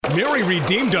Mary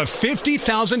redeemed a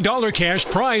 $50,000 cash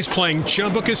prize playing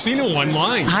Chumba Casino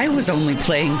online. I was only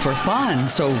playing for fun,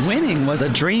 so winning was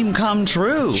a dream come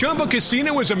true. Chumba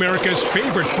Casino is America's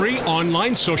favorite free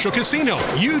online social casino.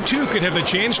 You, too, could have the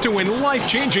chance to win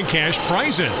life-changing cash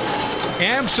prizes.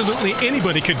 Absolutely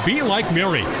anybody could be like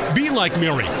Mary. Be like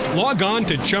Mary. Log on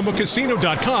to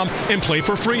ChumbaCasino.com and play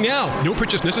for free now. No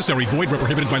purchase necessary. Void where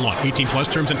prohibited by law. 18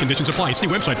 plus terms and conditions apply. See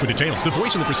website for details. The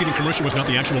voice in the preceding commercial was not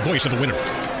the actual voice of the winner.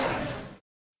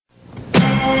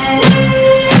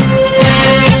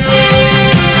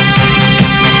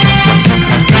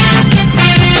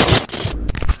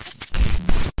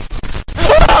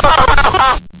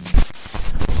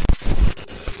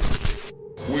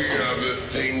 We are the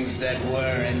things that were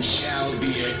and shall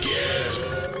be again.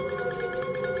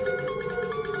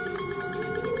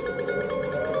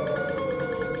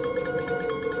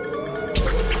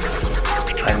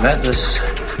 I met this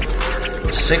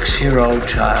 6-year-old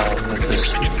child with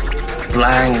this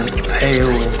blank,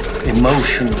 pale,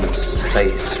 emotionless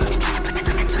face,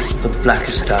 the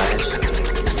blackest eyes,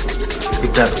 the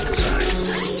devil's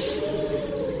eyes.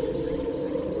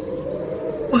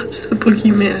 What's the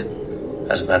boogeyman?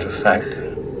 As a matter of fact,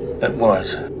 it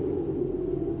was.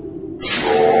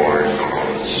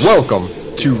 Welcome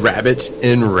to Rabbit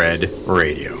in Red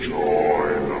Radio.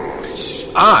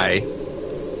 I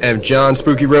am John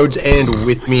Spooky Rhodes, and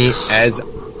with me, as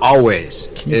always,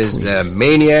 is the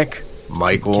maniac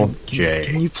Michael J.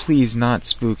 Can you please not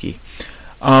spooky?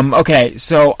 Okay,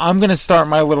 so I'm gonna start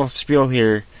my little spiel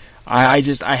here. I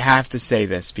have to say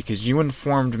this because you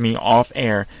informed me off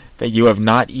air that you have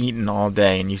not eaten all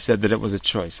day, and you said that it was a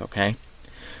choice, okay?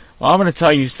 Well, I'm going to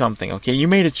tell you something, okay? You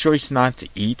made a choice not to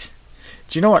eat.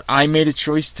 Do you know what I made a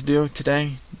choice to do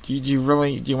today? Do you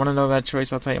want to know that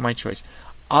choice? I'll tell you my choice.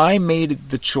 I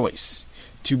made the choice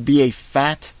to be a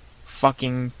fat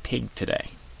fucking pig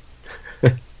today.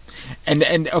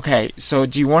 and okay, so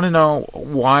do you want to know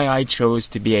why I chose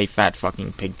to be a fat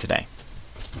fucking pig today?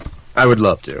 I would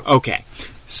love to. Okay,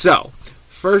 so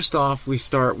first off, we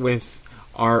start with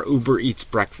our Uber Eats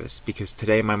breakfast, because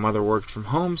today my mother worked from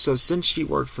home, so since she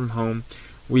worked from home,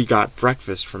 we got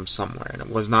breakfast from somewhere, and it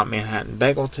was not Manhattan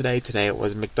Bagel today it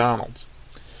was McDonald's.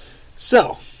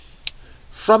 So,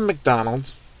 from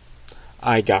McDonald's,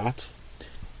 I got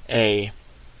a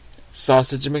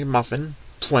sausage McMuffin,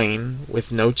 plain,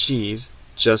 with no cheese,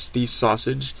 just the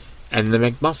sausage and the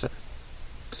McMuffin.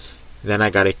 Then I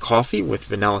got a coffee with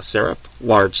vanilla syrup,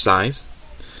 large size.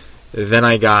 Then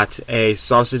I got a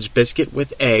sausage biscuit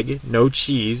with egg, no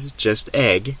cheese, just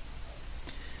egg.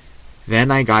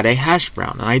 Then I got a hash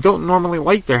brown. And I don't normally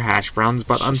like their hash browns,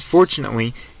 but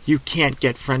unfortunately, you can't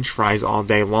get French fries all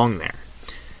day long there.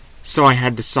 So I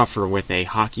had to suffer with a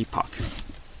hockey puck.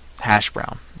 Hash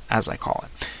brown, as I call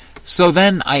it. So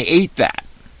then I ate that.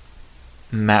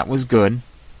 And that was good.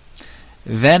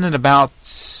 Then at about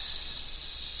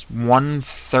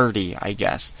 1:30, I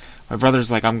guess, my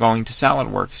brother's like, I'm going to Salad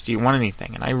Works. Do you want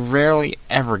anything? And I rarely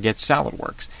ever get Salad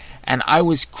Works. And I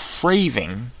was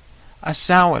craving a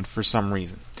salad for some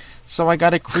reason. So I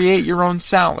got a create your own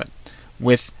salad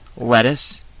with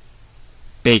lettuce,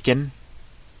 bacon,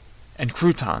 and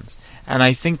croutons. And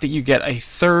I think that you get a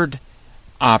third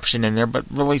option in there, but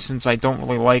really, since I don't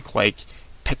really like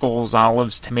pickles,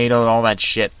 olives, tomato, all that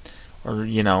shit, or,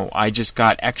 I just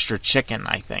got extra chicken,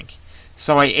 I think.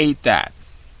 So I ate that.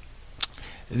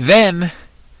 Then,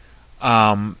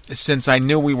 since I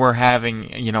knew we were having,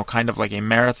 kind of like a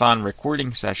marathon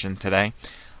recording session today,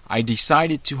 I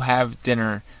decided to have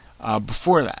dinner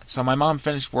before that. So my mom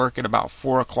finished work at about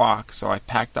 4 o'clock, so I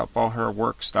packed up all her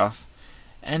work stuff,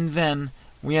 and then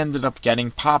we ended up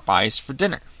getting Popeyes for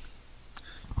dinner.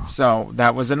 So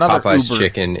that was another Popeye's Uber.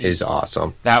 chicken is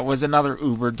awesome. That was another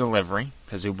Uber delivery,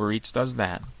 because Uber Eats does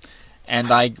that. And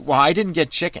I didn't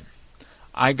get chicken.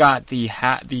 I got the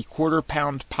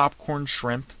quarter-pound popcorn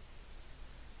shrimp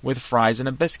with fries and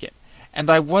a biscuit.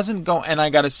 And I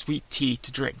got a sweet tea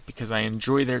to drink, because I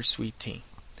enjoy their sweet tea.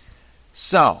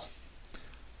 So,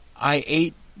 I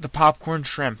ate the popcorn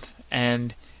shrimp,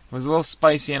 and it was a little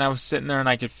spicy, and I was sitting there, and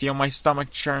I could feel my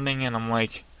stomach churning, and I'm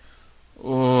like,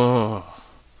 and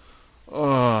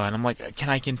I'm like, can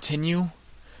I continue?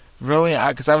 Really?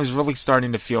 Because I was really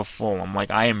starting to feel full. I'm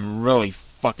like, I am really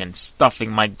fucking stuffing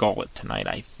my gullet tonight.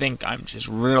 I think I'm just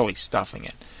really stuffing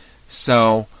it.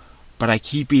 So, but I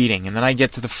keep eating, and then I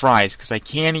get to the fries, because I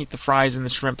can't eat the fries and the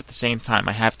shrimp at the same time.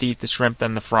 I have to eat the shrimp,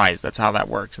 then the fries. That's how that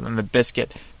works. And then the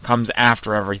biscuit comes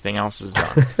after everything else is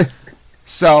done.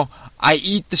 So, I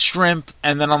eat the shrimp,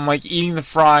 and then I'm like eating the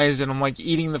fries, and I'm like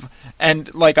eating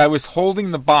and like I was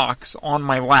holding the box on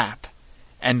my lap,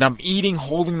 And I'm eating,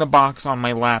 holding the box on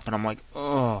my lap, and I'm like,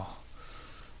 oh,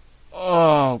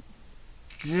 God,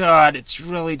 it's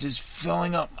really just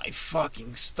filling up my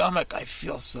fucking stomach. I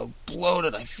feel so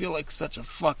bloated. I feel like such a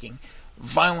fucking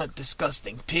violent,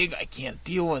 disgusting pig. I can't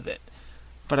deal with it.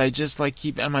 But I just like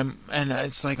keep, and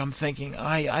it's like I'm thinking,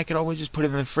 I could always just put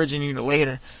it in the fridge and eat it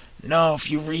later. No,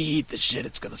 if you reheat the shit,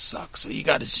 it's gonna suck. So you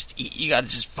gotta just eat. You gotta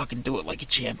just fucking do it like a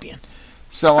champion.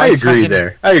 So I agree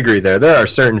there. There are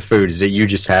certain foods that you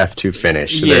just have to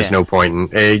finish. So there's no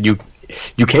point in you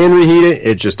can reheat it.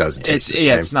 It just doesn't taste the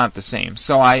same. It's not the same.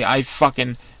 So I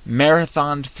fucking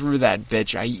marathoned through that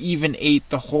bitch. I even ate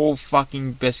the whole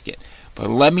fucking biscuit. But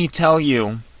let me tell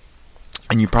you,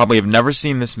 and you probably have never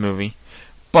seen this movie,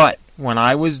 but when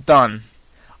I was done,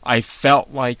 I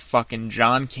felt like fucking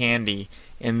John Candy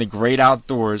in The Great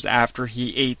Outdoors after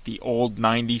he ate the old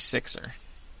 96er.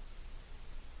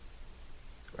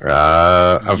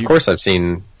 Of course I've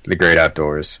seen The Great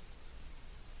Outdoors.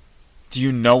 Do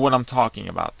you know what I'm talking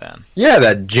about then? Yeah,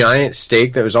 that giant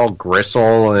steak that was all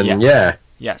gristle and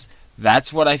Yes.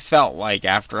 That's what I felt like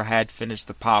after I had finished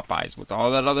the Popeyes with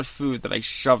all that other food that I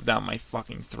shoved down my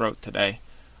fucking throat today.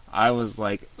 I was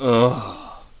like, ugh.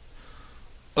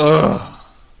 But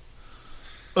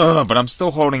I'm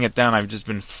still holding it down. I've just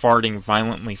been farting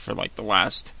violently for like the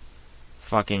last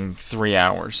fucking 3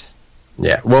 hours.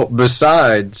 Yeah, well,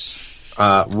 besides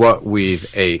what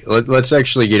we've ate, let's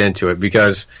actually get into it,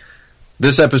 because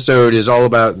this episode is all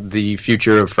about the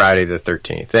future of Friday the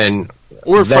 13th.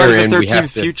 Or Friday the 13th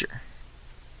future.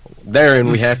 Therein,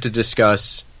 we have to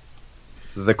discuss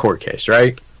the court case,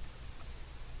 right?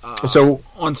 So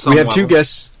on some we have level. two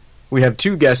guests. We have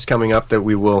two guests coming up that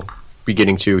we will be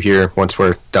getting to here once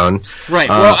we're done. Right.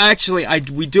 Well, actually,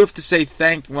 we do have to say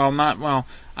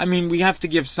I mean, we have to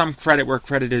give some credit where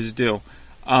credit is due.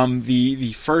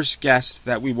 The first guest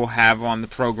that we will have on the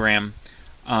program,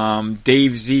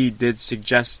 Dave Z, did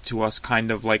suggest to us kind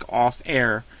of like off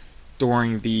air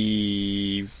during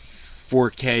the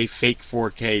 4K, fake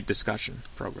 4K discussion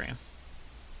program.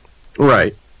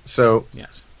 Right. So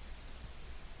yes,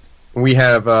 we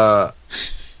have the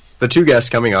two guests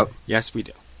coming up. Yes, we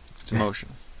do. It's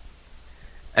emotional.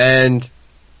 And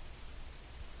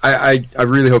I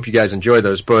really hope you guys enjoy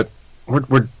those, but we're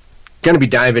going to be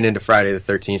diving into Friday the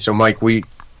 13th. So, Mike,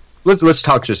 let's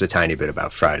talk just a tiny bit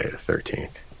about Friday the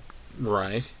 13th.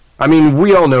 Right. I mean,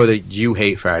 we all know that you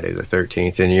hate Friday the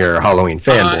 13th and you're a Halloween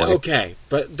fanboy. Okay,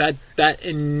 but that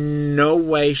in no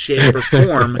way, shape, or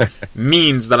form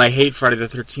means that I hate Friday the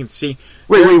 13th. See,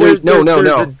 wait, there's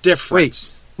a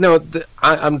difference. Wait,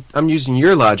 I'm using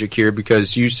your logic here,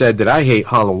 because you said that I hate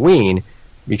Halloween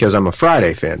because I'm a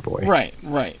Friday fanboy. Right.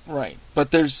 But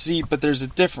there's a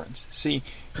difference. See,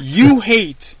 you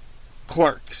hate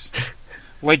Clerks.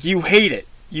 Like, you hate it.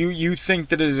 You think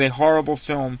that it is a horrible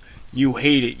film. You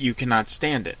hate it. You cannot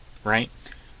stand it. Right?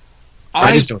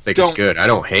 I just don't think it's good. I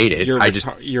don't hate it.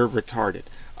 You're retarded.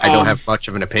 I don't have much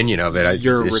of an opinion of it. It's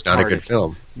retarded. Not a good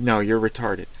film. No, you're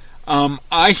retarded.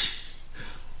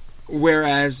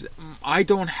 Whereas I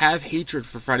don't have hatred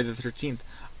for Friday the 13th.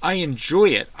 I enjoy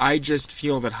it. I just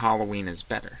feel that Halloween is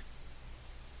better.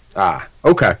 Ah,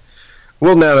 okay.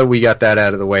 Well, now that we got that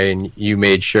out of the way and you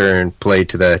made sure and played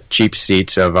to the cheap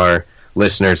seats of our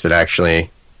listeners that actually,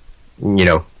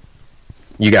 you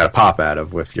got a pop out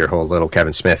of with your whole little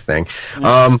Kevin Smith thing.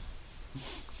 Wow.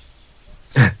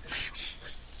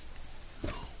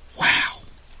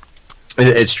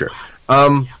 It's true.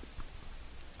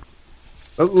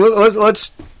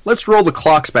 Let's roll the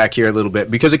clocks back here a little bit,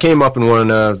 because it came up in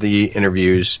one of the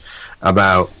interviews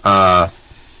about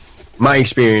my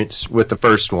experience with the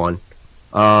first one.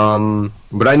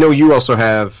 But I know you also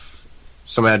have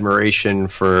some admiration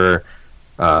for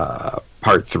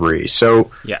part 3. So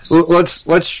yes,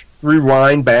 let's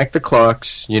rewind back the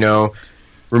clocks.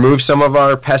 Remove some of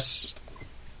our pessimistic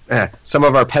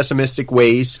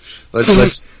ways.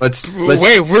 Let's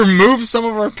wait. Remove some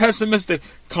of our pessimistic.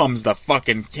 Comes the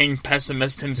fucking king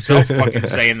pessimist himself, fucking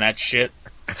saying that shit.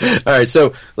 All right,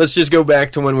 so let's just go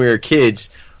back to when we were kids.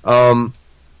 What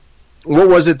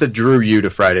was it that drew you to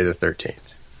Friday the 13th?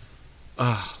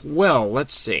 Well,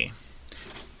 let's see.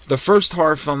 The first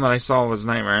horror film that I saw was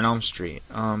Nightmare on Elm Street.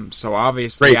 So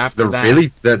obviously after that...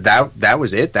 Really? That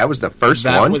was it? That was the first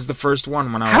one? That was the first one.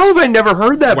 How have I never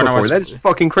heard that before? That's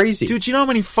fucking crazy. Dude, you know how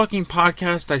many fucking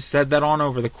podcasts I said that on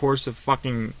over the course of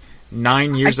fucking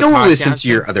 9 years of podcasting? I don't listen to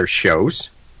your other shows.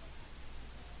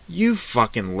 You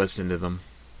fucking listen to them.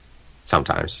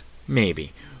 Sometimes.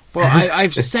 Maybe. Well,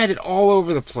 I've said it all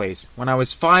over the place. When I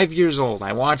was 5 years old,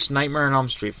 I watched Nightmare on Elm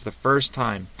Street for the first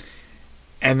time.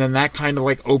 And then that kind of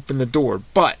like opened the door.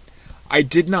 But I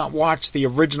did not watch the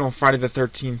original Friday the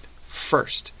 13th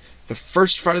first. The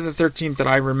first Friday the 13th that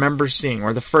I remember seeing,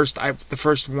 or the first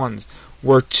ones,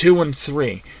 were 2 and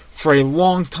 3. For a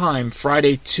long time,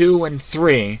 Friday 2 and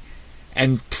 3,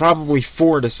 and probably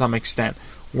 4 to some extent,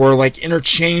 were like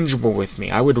interchangeable with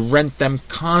me. I would rent them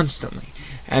constantly.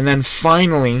 And then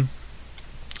finally,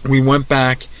 we went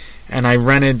back and I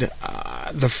rented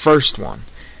the first one.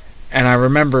 And I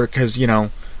remember, because, you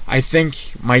know, I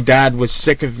think my dad was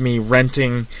sick of me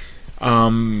renting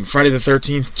Friday the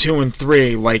 13th, 2 and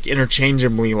 3, like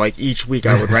interchangeably, like each week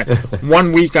I would rent.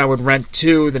 1 week I would rent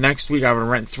 2, the next week I would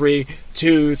rent 3,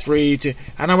 2, 3, 2,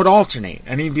 and I would alternate.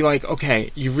 And he'd be like,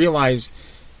 okay, you realize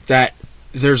that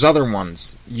there's other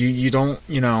ones. You don't,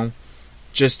 you know,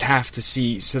 just have to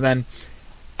see. So then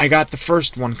I got the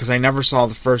first one because I never saw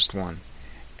the first one.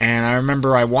 And I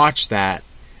remember I watched that,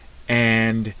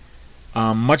 and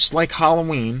much like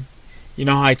Halloween, you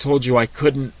know how I told you I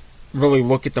couldn't really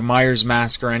look at the Myers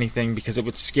mask or anything because it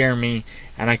would scare me,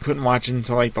 and I couldn't watch it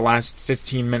until like the last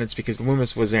 15 minutes because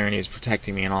Loomis was there and he was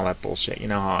protecting me and all that bullshit. You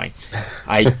know how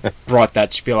I brought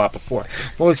that spiel out before.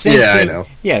 Well, the same thing, I know.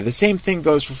 Yeah, the same thing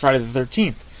goes for Friday the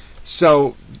 13th.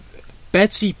 So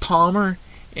Betsy Palmer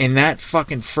in that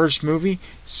fucking first movie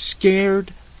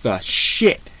scared the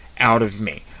shit out of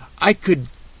me. I could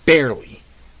barely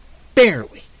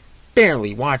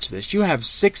watch this. You have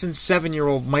 6 and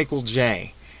 7-year-old Michael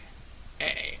J.,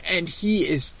 and he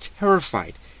is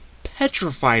terrified,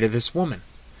 petrified of this woman.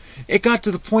 It got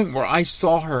to the point where I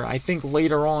saw her, I think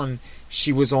later on,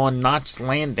 she was on Knots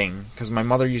Landing, because my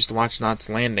mother used to watch Knots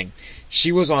Landing.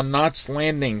 She was on Knots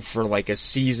Landing for like a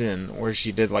season, where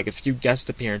she did like a few guest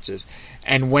appearances.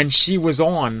 And when she was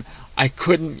on, I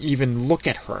couldn't even look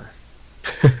at her.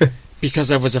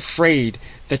 Because I was afraid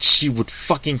that she would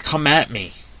fucking come at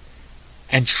me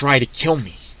and try to kill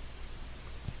me.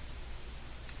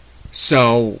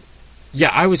 So, yeah,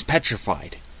 I was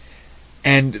petrified.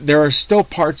 And there are still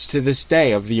parts to this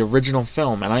day of the original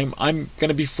film, and I'm going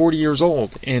to be 40 years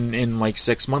old in like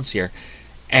 6 months here.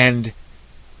 And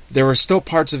there are still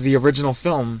parts of the original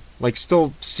film, like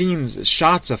still scenes,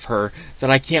 shots of her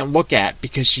that I can't look at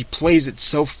because she plays it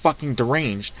so fucking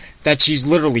deranged that she's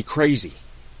literally crazy.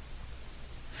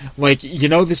 Like, you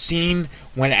know the scene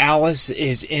when Alice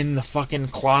is in the fucking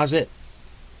closet?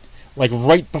 Like,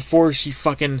 right before she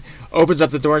fucking opens up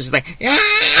the door, she's like,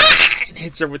 ah! And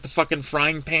hits her with the fucking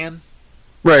frying pan.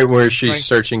 Right, where she's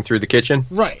searching through the kitchen.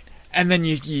 Right. And then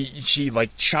she,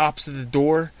 like, chops at the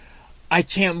door. I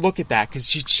can't look at that, because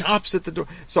she chops at the door.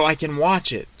 So I can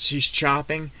watch it. She's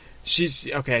chopping.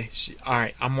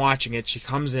 Alright, I'm watching it. She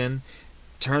comes in,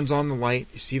 turns on the light.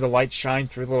 You see the light shine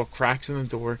through the little cracks in the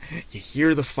door. You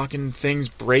hear the fucking things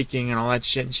breaking and all that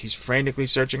shit, and she's frantically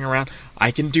searching around.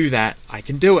 I can do that. I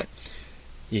can do it.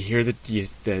 You hear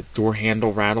the door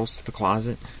handle rattles to the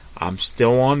closet. I'm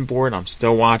still on board. I'm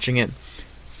still watching it.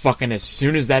 Fucking as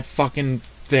soon as that fucking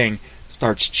thing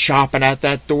starts chopping at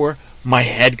that door, my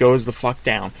head goes the fuck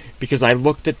down. Because I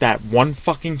looked at that one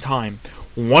fucking time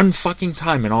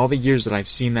in all the years that I've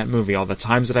seen that movie, all the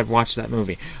times that I've watched that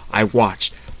movie, I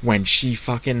watched when she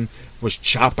fucking was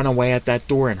chopping away at that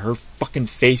door and her fucking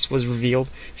face was revealed.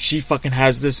 She fucking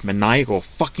has this maniacal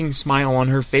fucking smile on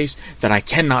her face that I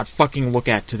cannot fucking look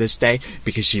at to this day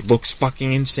because she looks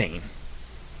fucking insane.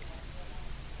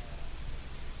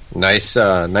 Nice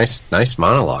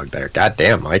monologue there.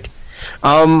 Goddamn, Mike.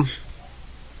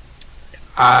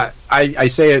 I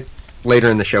say it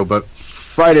later in the show, but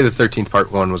Friday the 13th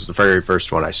Part 1 was the very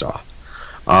first one I saw.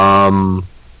 Well,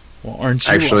 aren't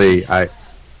you? Actually,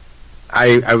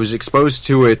 I was exposed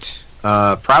to it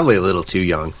probably a little too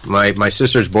young. My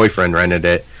sister's boyfriend rented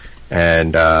it,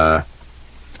 and I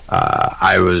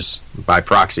was, by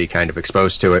proxy, kind of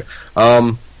exposed to it.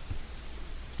 And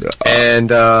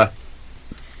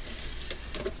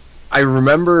I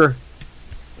remember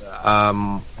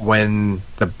when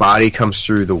the body comes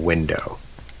through the window.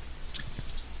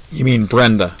 You mean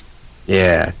Brenda?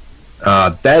 Yeah.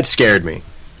 That scared me.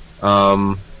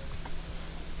 But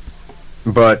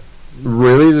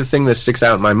really the thing that sticks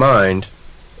out in my mind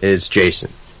is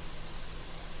Jason.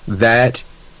 That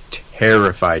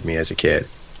terrified me as a kid.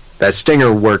 That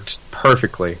stinger worked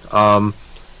perfectly. And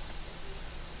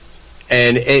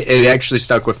it actually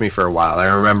stuck with me for a while. I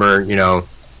remember,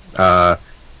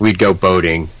 we'd go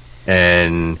boating,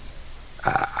 and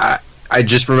I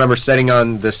just remember sitting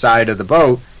on the side of the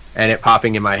boat and it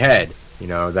popping in my head.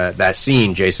 That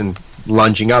scene, Jason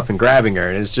lunging up and grabbing her,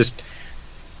 and it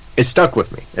stuck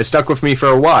with me. It stuck with me for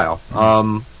a while.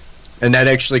 And that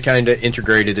actually kind of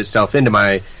integrated itself into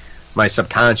my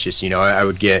subconscious. I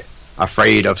would get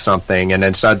afraid of something, and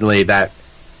then suddenly that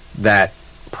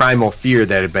primal fear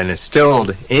that had been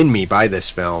instilled in me by this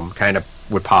film kind of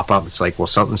would pop up. It's like, well,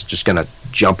 something's just gonna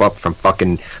jump up from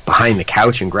fucking behind the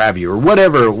couch and grab you, or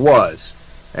whatever it was,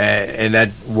 and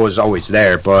that was always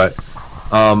there. But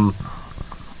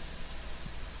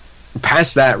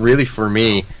past that, really for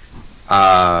me,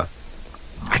 I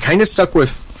kind of stuck with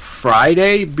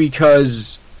Friday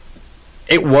because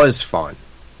it was fun,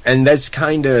 and that's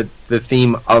kind of the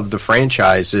theme of the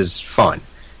franchise, is fun.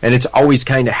 And it's always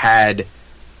kind of had,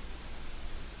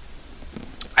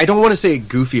 I don't want to say a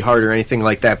goofy heart or anything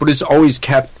like that, but it's always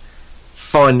kept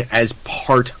fun as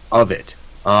part of it.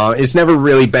 It's never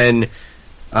really been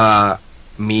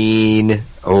mean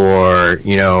or,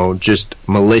 just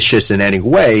malicious in any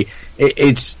way.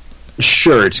 It's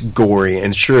sure, it's gory,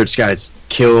 and sure, it's got its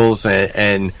kills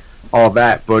and all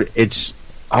that, but it's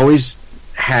always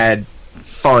had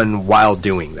fun while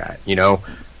doing that,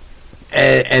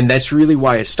 and that's really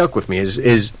why it stuck with me.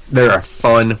 Is they're a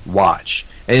fun watch,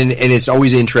 and it's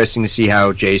always interesting to see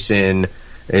how Jason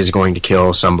is going to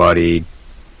kill somebody,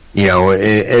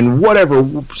 in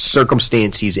whatever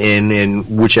circumstance he's in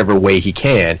whichever way he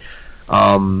can.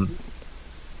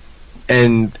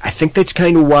 And I think that's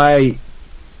kind of why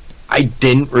I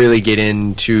didn't really get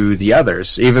into the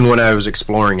others, even when I was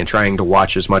exploring and trying to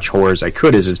watch as much horror as I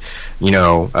could as,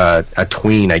 a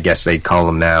tween, I guess they'd call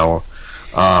them now,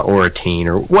 or a teen,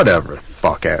 or whatever the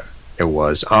fuck it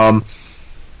was.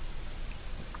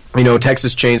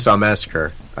 Texas Chainsaw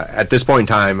Massacre, at this point in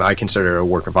time, I consider it a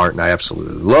work of art, and I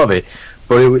absolutely love it,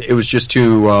 but it was just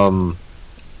too,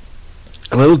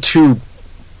 a little too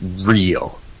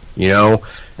real,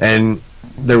 and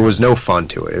there was no fun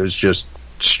to it. It was just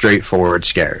straightforward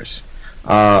scares.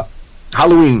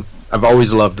 Halloween, I've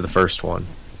always loved the first one.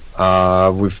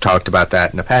 We've talked about that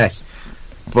in the past,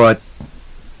 but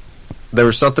there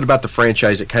was something about the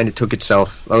franchise that kind of took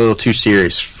itself a little too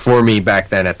serious for me back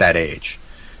then at that age.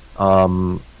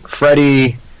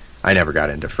 Freddy, I never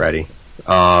got into Freddy.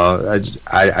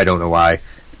 I don't know why.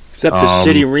 Except the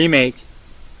shitty remake.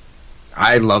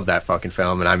 I love that fucking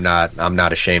film, and I'm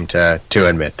not ashamed to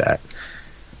admit that.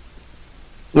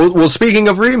 Well, speaking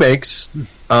of remakes,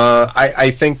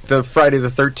 I think the Friday the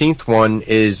 13th one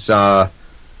is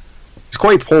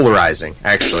quite polarizing,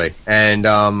 actually. And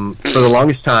for the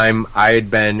longest time, I had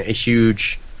been a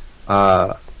huge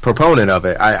proponent of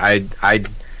it.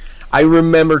 I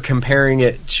remember comparing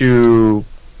it to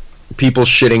people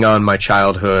shitting on my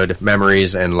childhood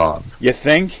memories and love. You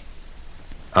think?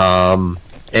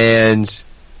 And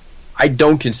I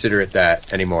don't consider it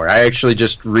that anymore. I actually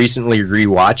just recently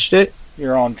rewatched it.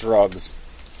 You're on drugs.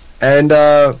 And,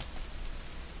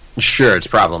 sure, it's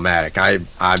problematic.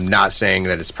 I'm not saying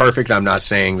that it's perfect. I'm not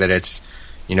saying that it's,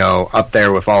 up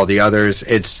there with all the others.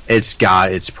 It's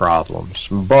got its problems.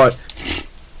 But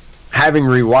having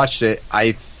rewatched it,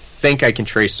 I think I can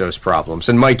trace those problems.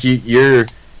 And Mike, you're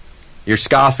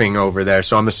scoffing over there,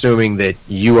 so I'm assuming that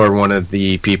you are one of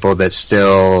the people that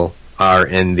still are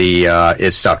in the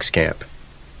it sucks camp.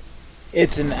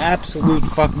 It's an absolute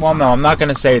fuck. Well, no, I'm not going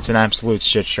to say it's an absolute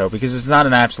shit show, because it's not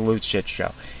an absolute shit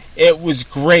show. It was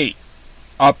great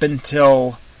up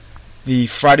until the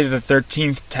Friday the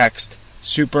 13th text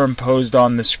superimposed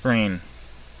on the screen.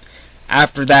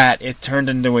 After that, it turned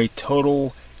into a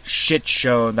total shit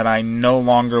show that I no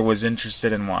longer was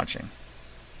interested in watching.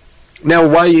 Now,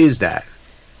 why is that?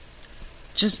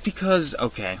 Just because,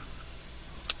 okay,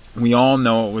 we all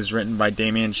know it was written by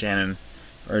Damian Shannon,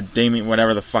 or Damien,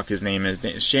 whatever the fuck his name is,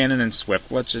 Shannon and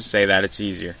Swift. Let's just say that, it's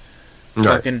easier. Right.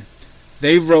 Fucking,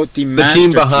 they wrote the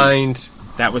team behind.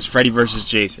 That was Freddy vs.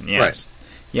 Jason. Yes. Right.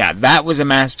 Yeah, that was a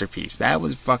masterpiece. That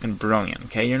was fucking brilliant.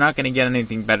 Okay, you're not gonna get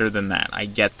anything better than that. I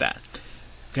get that.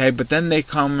 Okay, but then they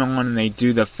come on and they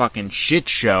do the fucking shit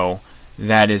show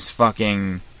that is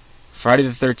fucking Friday the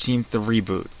 13th, the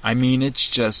reboot. I mean, it's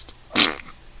just.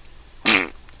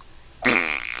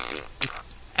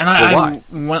 And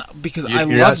why? Because you're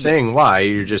loved not saying why.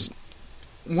 You're just.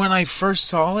 When I first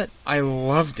saw it, I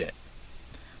loved it.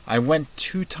 I went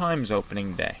 2 times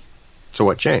opening day. So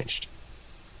what changed?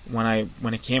 When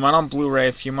it came out on Blu-ray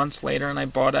a few months later, and I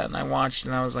bought it and I watched,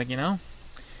 and I was like,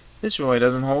 this really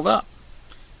doesn't hold up.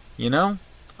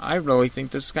 I really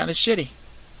think this is kind of shitty.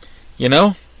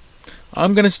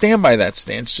 I'm gonna stand by that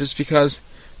stance just because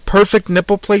perfect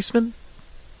nipple placement.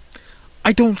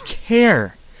 I don't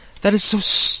care. That is so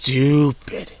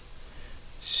stupid.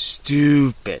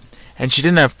 Stupid. And she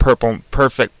didn't have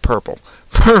perfect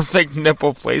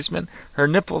nipple placement. Her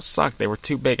nipples sucked. They were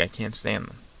too big. I can't stand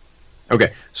them.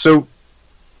 Okay, so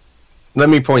let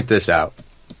me point this out.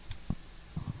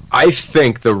 I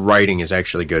think the writing is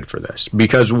actually good for this,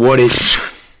 because what it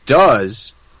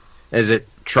does is it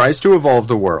tries to evolve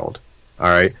the world. All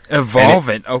right, Evolve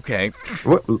it. Okay.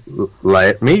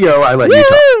 Let me go. I let you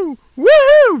talk.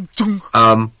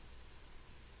 Woohoo!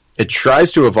 It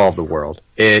tries to evolve the world.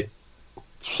 It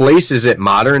places it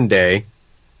modern day.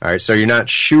 All right, so you're not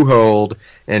shoeholed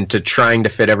into trying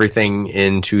to fit everything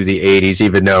into the 80s,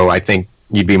 even though I think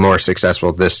you'd be more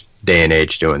successful this day and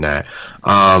age doing that.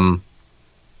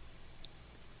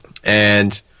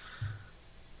 And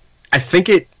I think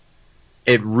it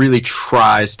really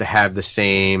tries to have the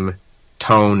same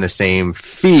tone, the same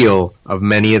feel of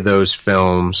many of those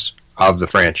films of the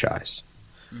franchise.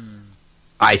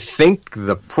 I think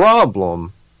the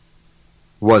problem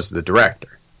was the director.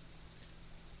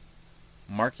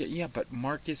 But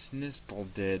Marcus Nispel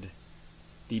did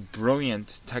the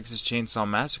brilliant Texas Chainsaw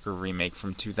Massacre remake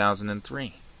from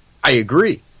 2003. I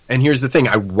agree. And here's the thing.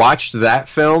 I watched that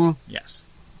film. Yes.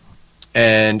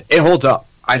 And it holds up.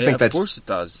 Of course it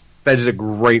does. That is a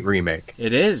great remake.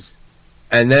 It is.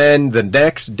 And then the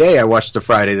next day I watched the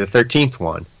Friday the 13th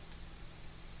one.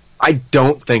 I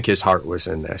don't think his heart was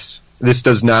in this. This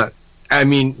does not... I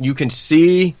mean, you can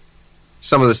see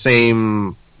some of the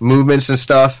same movements and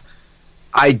stuff.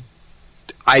 I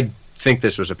think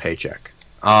this was a paycheck.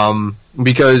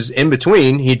 Because in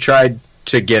between, he tried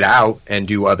to get out and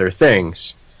do other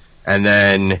things. And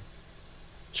then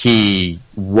he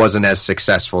wasn't as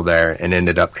successful there and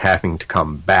ended up having to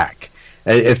come back.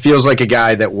 It feels like a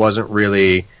guy that wasn't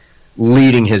really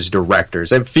leading his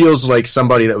directors. It feels like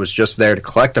somebody that was just there to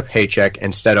collect a paycheck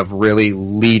instead of really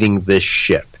leading this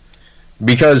ship.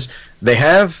 Because they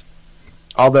have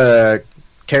all the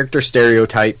character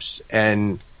stereotypes,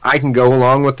 and I can go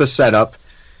along with the setup.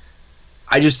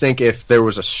 I just think if there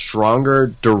was a stronger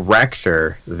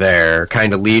director there,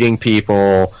 kind of leading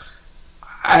people,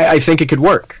 I think it could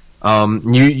work.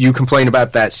 You complain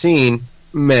about that scene,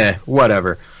 meh,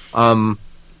 whatever.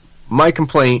 My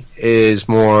complaint is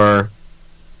more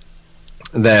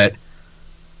that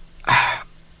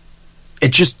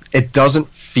it doesn't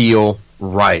feel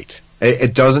right.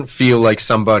 It doesn't feel like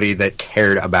somebody that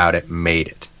cared about it made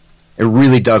it. It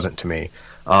really doesn't to me.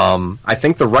 I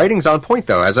think the writing's on point,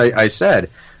 though, as I said.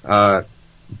 But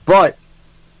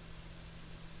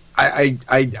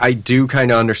I do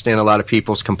kind of understand a lot of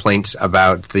people's complaints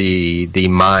about the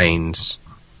mines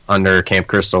under Camp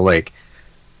Crystal Lake.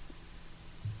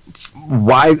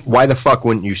 Why the fuck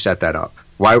wouldn't you set that up?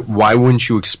 Why wouldn't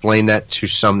you explain that to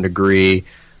some degree?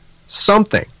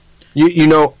 Something. You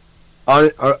know,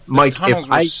 Mike, the tunnels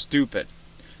were stupid.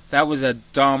 That was a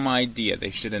dumb idea.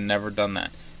 They should have never done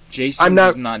that. Jason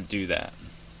does not do that.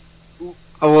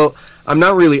 Well, I'm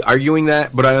not really arguing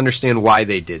that, but I understand why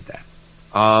they did that.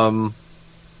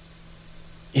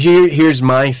 Here's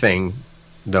my thing,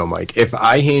 though, Mike. If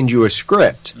I hand you a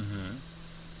script,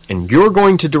 and you're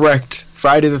going to direct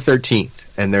Friday the 13th,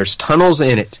 and there's tunnels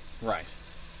in it, right?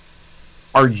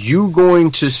 Are you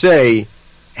going to say,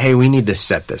 hey, we need to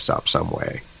set this up some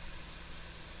way?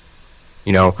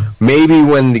 You know, maybe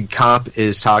when the cop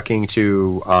is talking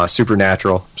to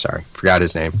Supernatural, sorry, forgot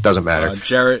his name, doesn't matter.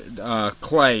 Jared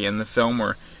Clay in the film,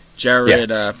 or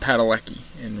Jared Padalecki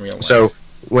in real life. So,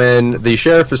 when the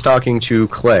sheriff is talking to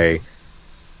Clay...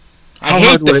 I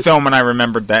hate the film and I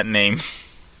remembered that name.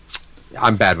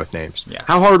 I'm bad with names. Yeah.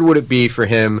 How hard would it be for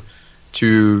him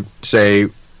to say,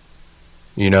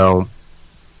 you know,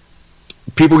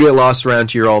 people get lost around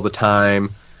here all the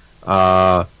time,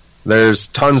 there's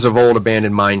tons of old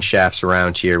abandoned mine shafts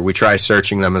around here. We try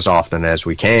searching them as often as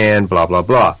we can, blah, blah,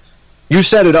 blah. You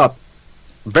set it up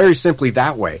very simply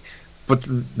that way, but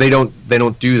they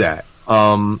don't do that.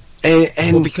 Well,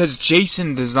 because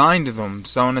Jason designed them,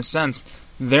 so in a sense,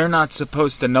 they're not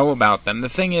supposed to know about them. The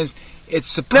thing is, it's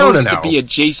supposed to be a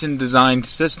Jason-designed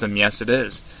system. Yes, it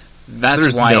is.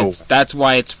 That's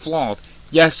why it's flawed.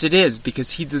 Yes, it is,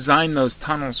 because he designed those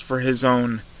tunnels for his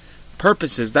own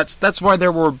purposes. That's why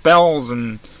there were bells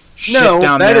and shit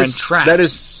down there and traps. That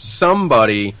is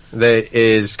somebody that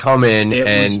is coming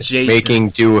and making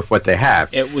do with what they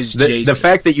have. It was Jason. The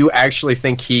fact that you actually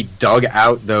think he dug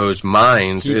out those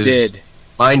mines is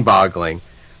mind-boggling.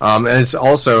 And it's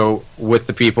also with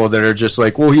the people that are just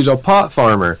like, well, he's a pot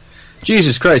farmer.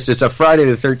 Jesus Christ, it's a Friday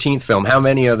the 13th film. How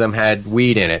many of them had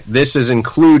weed in it? This is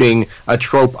including a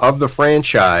trope of the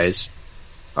franchise.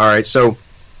 All right, so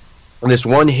this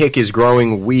one hick is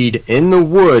growing weed in the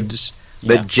woods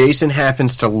that Jason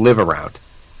happens to live around.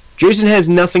 Jason has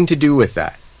nothing to do with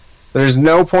that. There's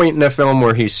no point in the film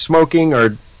where he's smoking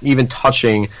or even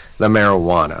touching the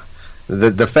marijuana.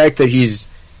 The fact that he's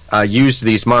used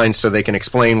these mines so they can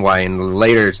explain why in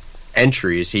later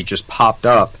entries he just popped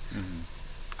up.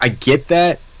 I get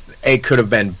that. It could have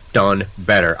been done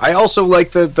better. I also like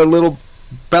the little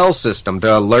bell system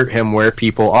to alert him where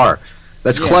people are.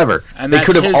 That's clever. And that's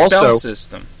his bell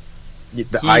system.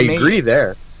 I agree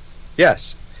there.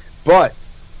 Yes. But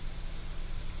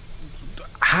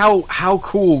how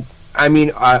cool, I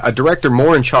mean, a director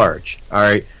more in charge, all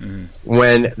right,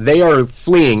 when they are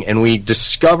fleeing and we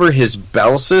discover his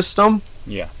bell system,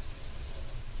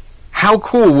 how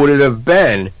cool would it have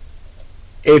been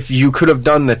if you could have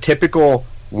done the typical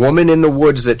woman in the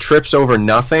woods that trips over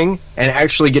nothing and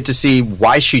actually get to see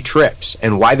why she trips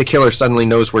and why the killer suddenly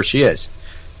knows where she is.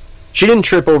 She didn't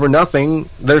trip over nothing.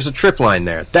 There's a trip line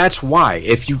there. That's why.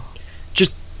 If you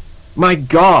just, my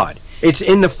God, it's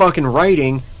in the fucking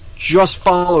writing. Just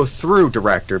follow through,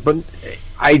 director. But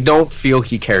I don't feel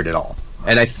he cared at all.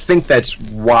 And I think that's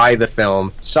why the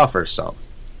film suffers some.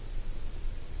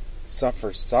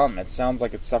 Suffers some? It sounds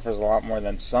like it suffers a lot more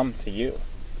than some to you.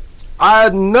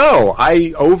 No.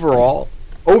 Overall,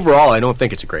 I don't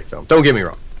think it's a great film. Don't get me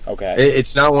wrong. Okay.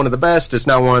 It's not one of the best. It's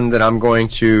not one that I'm going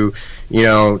to,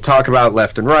 talk about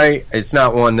left and right. It's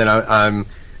not one that I'm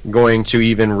going to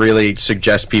even really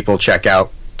suggest people check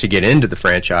out to get into the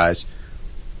franchise.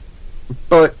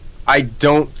 But I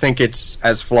don't think it's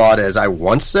as flawed as I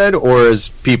once said or as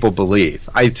people believe.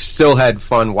 I still had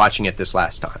fun watching it this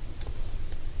last time.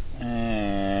 I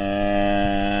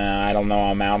don't know.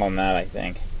 I'm out on that, I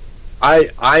think.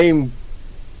 I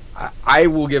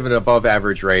will give it an above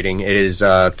average rating. It is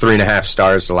 3.5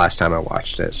 stars the last time I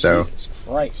watched it. So Jesus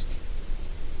Christ.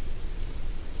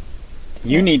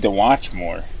 You need to watch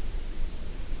more.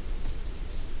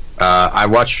 I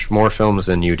watch more films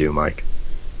than you do, Mike.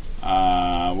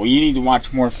 Well, you need to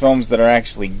watch more films that are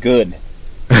actually good.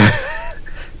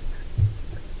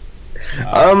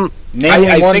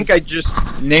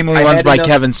 Namely ones by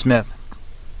Kevin Smith.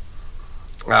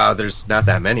 There's not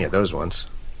that many of those ones.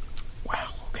 Wow,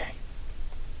 okay.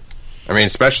 I mean,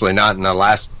 especially not in the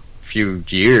last few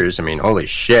years. I mean, holy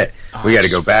shit. We got to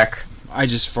go back. I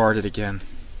just farted again.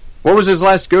 What was his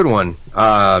last good one?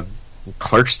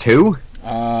 Clerks 2?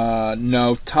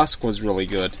 No, Tusk was really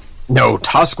good. No,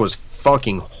 Tusk was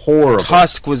fucking horrible.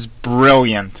 Tusk was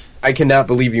brilliant. I cannot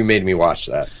believe you made me watch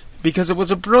that. Because it was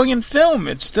a brilliant film.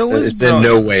 It still is brilliant. It's in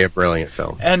no way a brilliant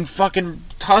film. And fucking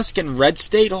Tusk and Red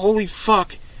State, holy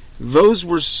fuck. Those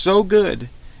were so good.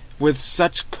 With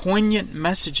such poignant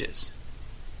messages.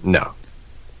 No.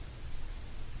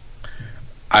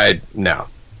 No.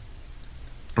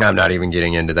 I'm not even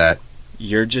getting into that.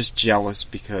 You're just jealous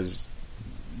because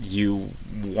you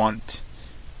want...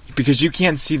 Because you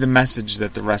can't see the message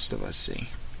that the rest of us see.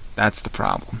 That's the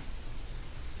problem.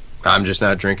 I'm just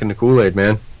not drinking the Kool-Aid,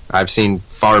 man. I've seen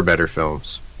far better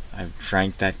films. I've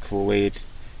drank that Kool-Aid,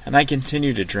 and I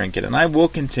continue to drink it, and I will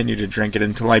continue to drink it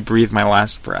until I breathe my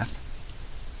last breath.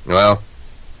 Well,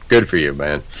 good for you,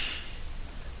 man.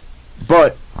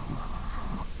 But,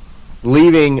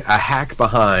 leaving a hack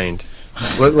behind,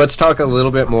 let's talk a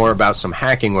little bit more about some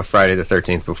hacking with Friday the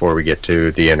 13th before we get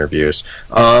to the interviews.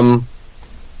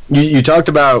 You talked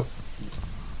about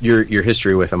your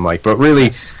history with him, Mike, but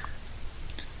really,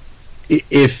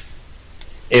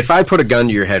 if I put a gun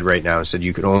to your head right now and said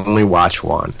you could only watch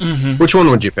one, which one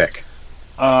would you pick?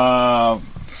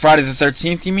 Friday the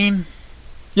 13th, you mean?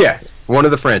 Yeah, one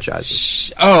of the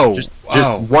franchises. Just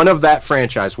one of that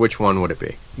franchise. Which one would it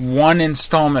be? One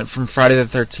installment from Friday the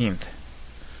 13th.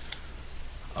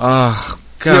 Oh,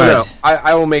 God. No,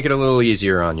 I will make it a little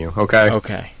easier on you, okay?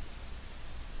 Okay.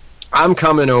 I'm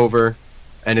coming over,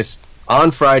 and it's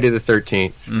on Friday the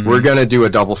 13th. We're going to do a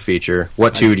double feature.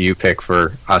 What two do you pick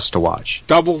for us to watch?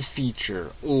 Double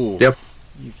feature. Ooh. Yep.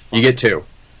 You get two.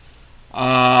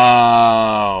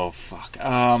 Oh, fuck.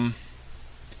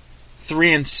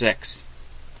 3 and 6.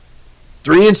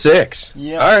 3 and 6.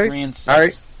 Yeah, all right. 3 and 6. All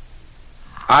right.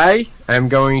 I am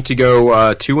going to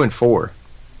go 2 and 4.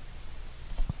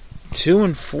 2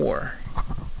 and 4.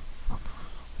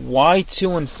 Why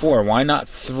 2 and 4? Why not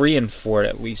 3 and 4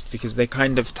 at least? Because they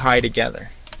kind of tie together.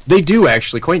 They do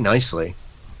actually quite nicely.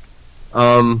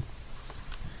 You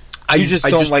just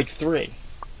don't like 3.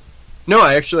 No,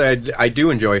 I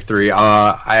do enjoy 3.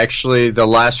 The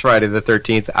last Friday the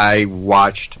 13th, I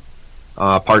watched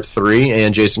part 3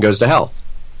 and Jason Goes to Hell.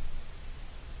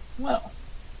 Well,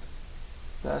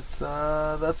 that's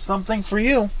something for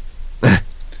you. The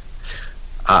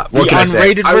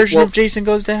unrated version of Jason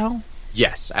Goes to Hell?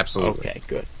 Yes, absolutely. Okay,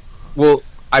 good. Well,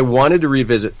 I wanted to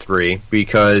revisit 3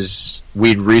 because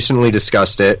we'd recently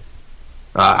discussed it.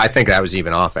 I think that was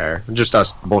even off air, just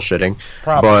us bullshitting.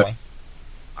 Probably. But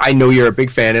I know you're a big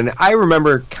fan, and I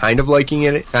remember kind of liking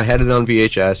it. I had it on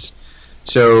VHS,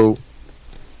 so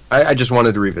I just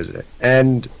wanted to revisit it,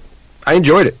 and I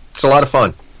enjoyed it. It's a lot of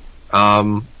fun.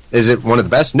 Is it one of the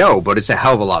best? No, but it's a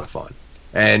hell of a lot of fun.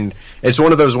 And it's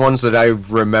one of those ones that I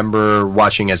remember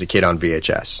watching as a kid on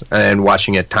VHS and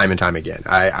watching it time and time again.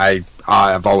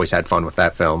 I've always had fun with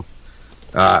that film.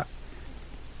 I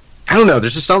don't know.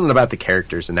 There's just something about the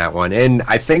characters in that one, and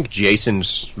I think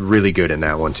Jason's really good in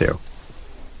that one too.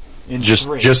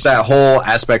 Just that whole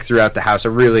aspect throughout the house. I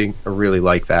really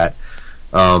like that.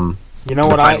 You know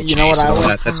what I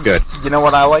like? That's good. You know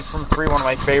what I like from 3? One of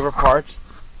my favorite parts.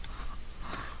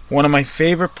 One of my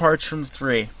favorite parts from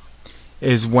 3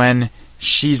 is when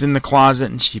she's in the closet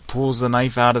and she pulls the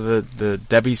knife out of the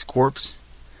Debbie's corpse.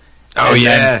 Oh,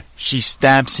 yeah. She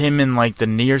stabs him in, like, the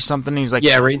knee or something. He's like,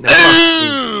 yeah, right in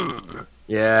the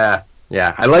Yeah.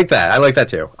 I like that. I like that,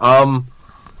 too.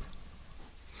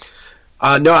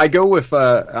 No, I go with 2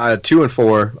 and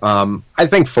 4. I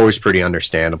think 4 is pretty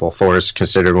understandable. 4 is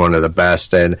considered one of the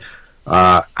best, and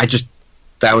that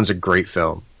one's a great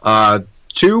film.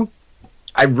 2,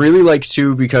 I really like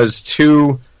 2 because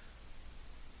 2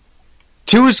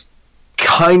 is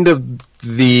kind of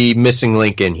the missing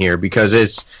link in here because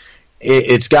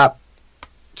it's got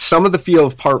some of the feel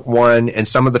of part 1 and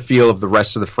some of the feel of the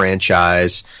rest of the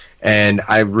franchise, and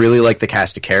I really like the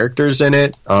cast of characters in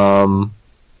it.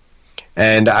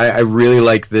 And I really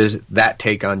like that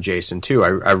take on Jason too.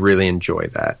 I really enjoy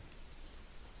that.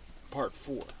 Part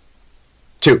 4.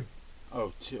 2.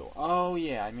 Oh, 2. Oh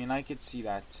yeah, I mean I could see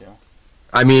that too.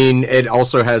 I mean, it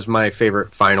also has my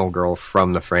favorite final girl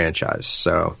from the franchise,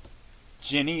 so...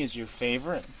 Ginny is your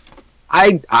favorite?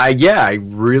 I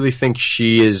really think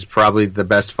she is probably the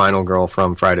best final girl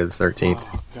from Friday the 13th.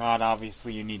 Oh, God,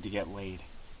 obviously you need to get laid.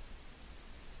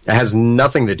 It has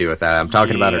nothing to do with that. I'm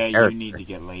talking about her character. You need to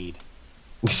get laid.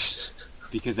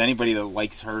 Because anybody that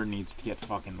likes her needs to get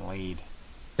fucking laid.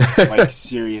 Like,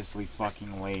 seriously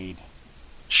fucking laid.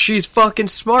 She's fucking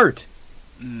smart.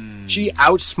 She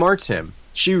outsmarts him.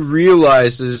 She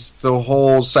realizes the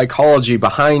whole psychology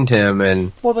behind him,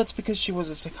 and... Well, that's because she was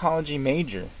a psychology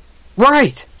major.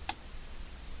 Right!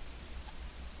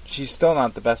 She's still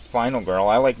not the best final girl.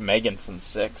 I like Megan from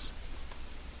 6.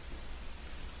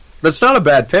 That's not a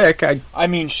bad pick. I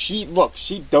mean, she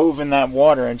dove in that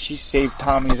water and she saved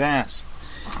Tommy's ass.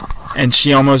 And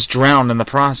she almost drowned in the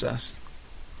process.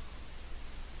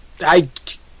 I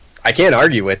can't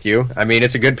argue with you. I mean,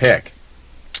 it's a good pick.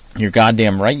 You're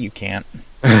goddamn right you can't.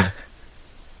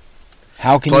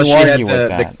 How can you argue with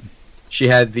that? She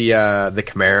had the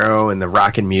Camaro and the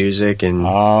rockin' music and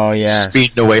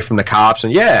speeding away from the cops,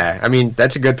 and I mean,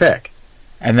 that's a good pick.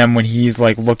 And then when he's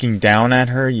like looking down at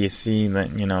her, you see that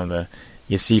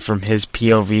you see from his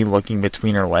POV looking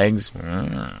between her legs.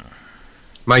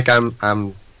 Mike,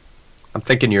 I'm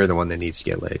thinking you're the one that needs to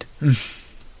get laid.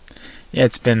 Yeah,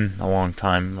 it's been a long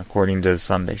time, according to the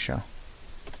Sunday Show.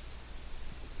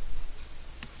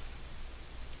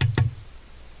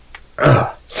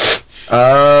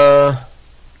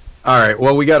 Alright,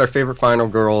 well, we got our favorite final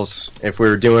girls. If we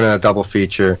were doing a double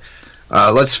feature,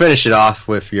 let's finish it off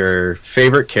with your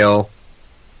favorite kill,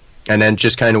 and then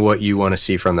just kind of what you want to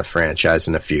see from the franchise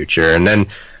in the future. And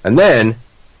then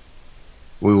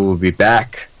we will be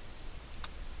back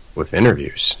with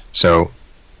interviews. So,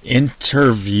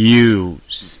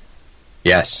 interviews.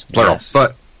 Yes, plural. Yes.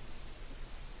 But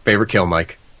favorite kill,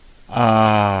 Mike.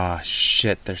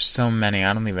 Shit, there's so many,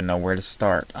 I don't even know where to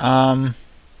start.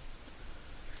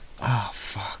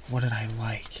 Fuck, what did I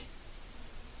like?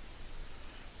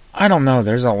 I don't know,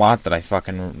 there's a lot that I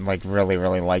fucking, really,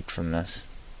 really liked from this.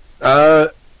 2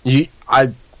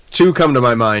 come to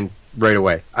my mind right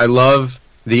away. I love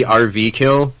the RV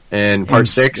kill in part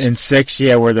 6. In 6,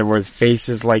 where there were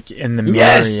faces, in the mirror,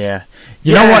 yes.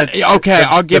 You know what? Okay,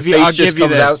 I'll give you this.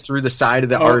 Comes out through the side of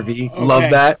the RV. Okay. Love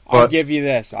that. I'll give you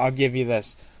this.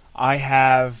 I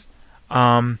have,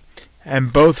 and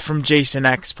both from Jason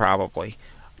X probably.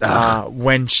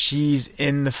 When she's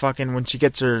in the when she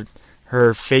gets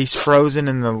her face frozen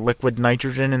in the liquid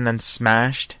nitrogen and then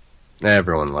smashed.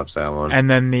 Everyone loves that one. And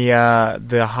then the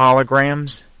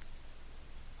holograms.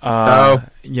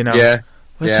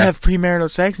 Let's have premarital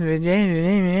sex.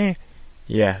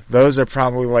 Yeah, those are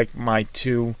probably my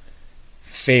 2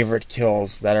 favorite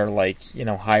kills that are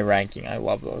high ranking. I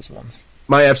love those ones.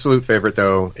 My absolute favorite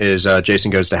though is Jason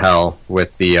Goes to Hell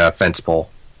with the fence pole.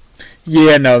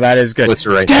 Yeah, no, that is good.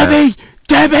 Right Debbie!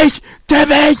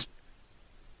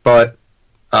 But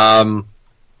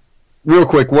real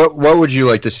quick, what would you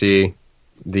like to see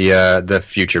the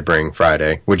future bring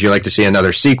Friday? Would you like to see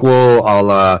another sequel, a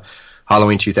la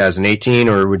Halloween 2018,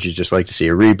 or would you just like to see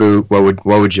a reboot?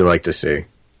 What would you like to see?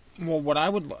 Well,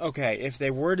 if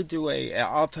they were to do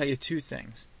I'll tell you 2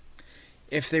 things.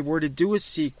 If they were to do a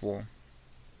sequel,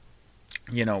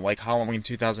 like Halloween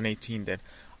 2018 did.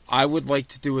 I would like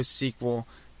to do a sequel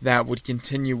that would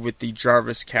continue with the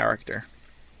Jarvis character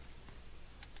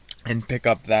and pick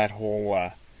up that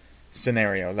whole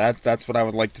scenario. That's what I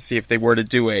would like to see if they were to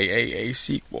do a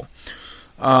sequel.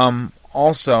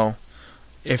 Also,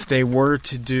 if they were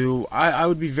to do... I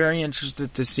would be very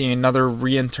interested to see another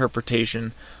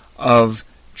reinterpretation of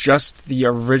just the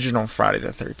original Friday the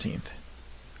 13th.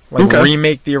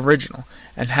 Remake the original.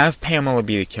 And have Pamela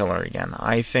be the killer again.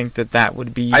 I think that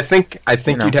would be... I think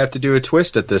you'd have to do a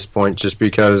twist at this point just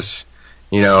because,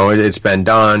 it's been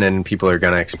done and people are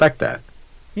going to expect that.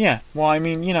 Yeah, well, I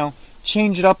mean,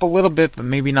 change it up a little bit, but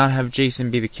maybe not have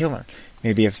Jason be the killer.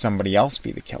 Maybe have somebody else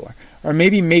be the killer. Or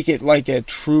maybe make it like a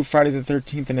true Friday the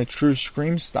 13th and a true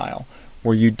Scream style,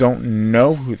 where you don't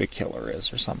know who the killer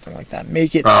is or something like that.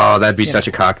 Make it... Oh, that'd be such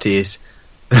a cock tease.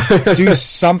 Do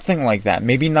something like that.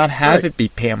 Maybe not have it be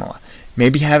Pamela.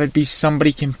 Maybe have it be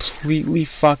somebody completely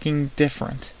fucking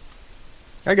different.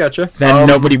 I gotcha. That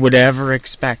nobody would ever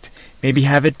expect. Maybe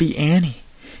have it be Annie.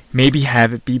 Maybe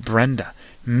have it be Brenda.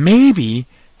 Maybe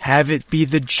have it be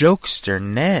the jokester,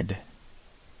 Ned.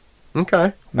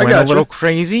 Okay. Went a little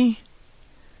crazy?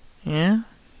 Yeah?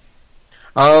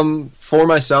 For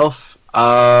myself,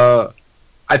 I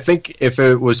think if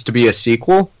it was to be a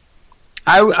sequel,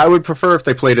 I would prefer if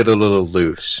they played it a little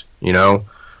loose,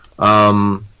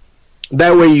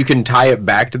 that way you can tie it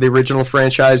back to the original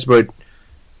franchise, but,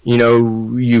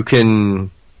 you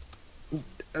can...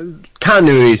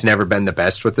 Continuity's never been the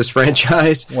best with this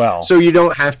franchise. Well... So you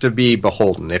don't have to be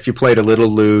beholden. If you played a little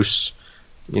loose,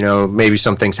 maybe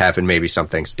some things happened, maybe some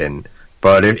things didn't.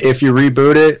 But if you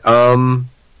reboot it,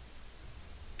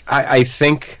 I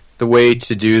think the way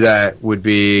to do that would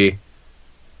be...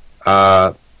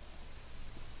 God,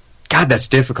 that's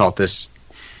difficult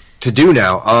to do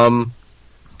now.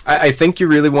 I think you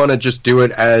really want to just do it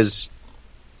as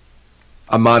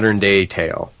a modern day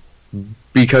tale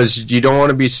because you don't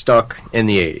want to be stuck in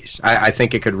the 80s. I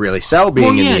think it could really sell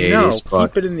being in the 80s. But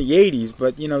keep it in the 80s,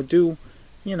 but do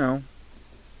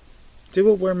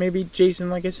it where maybe Jason,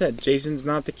 like I said, Jason's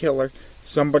not the killer.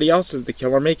 Somebody else is the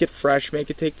killer. Make it fresh. Make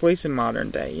it take place in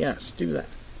modern day. Yes, do that.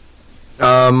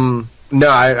 No,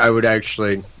 I would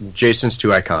actually... Jason's too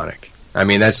iconic. I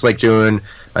mean, that's like doing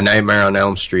A Nightmare on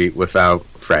Elm Street without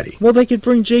Freddy. Well, they could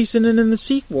bring Jason in the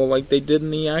sequel like they did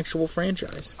in the actual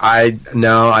franchise. I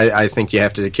think you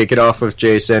have to kick it off with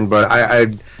Jason, but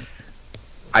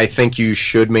I think you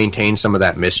should maintain some of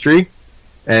that mystery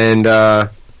and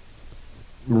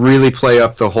really play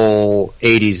up the whole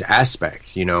 80s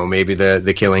aspect. Maybe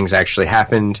the killings actually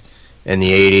happened in the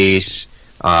 80s.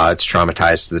 It's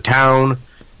traumatized the town.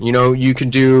 You can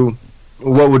do...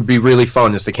 What would be really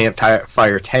fun is the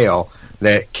campfire tale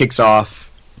that kicks off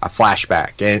a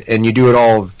flashback, and you do it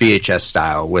all VHS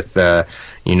style with the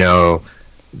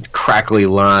crackly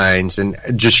lines and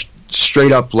just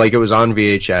straight up like it was on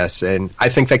VHS. And I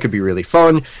think that could be really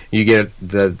fun. You get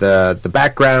the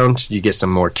background, you get some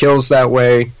more kills that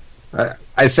way.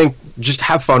 I think just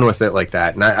have fun with it like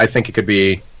that, and I think it could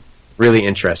be really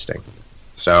interesting.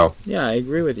 So yeah, I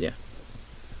agree with you.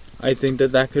 I think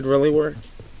that could really work.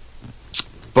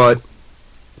 But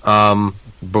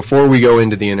before we go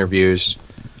into the interviews,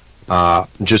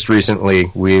 just recently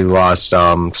we lost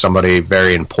somebody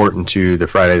very important to the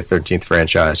Friday the 13th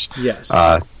franchise. Yes.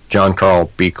 John Carl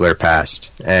Buechler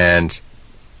passed. And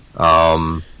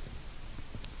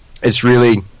it's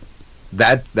really...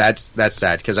 That's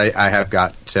sad, because I have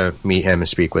got to meet him and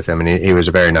speak with him, and he was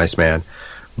a very nice man.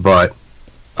 But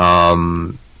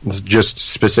just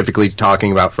specifically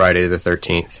talking about Friday the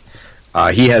 13th,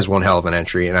 he has one hell of an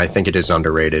entry, and I think it is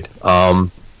underrated.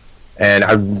 And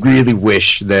I really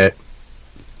wish that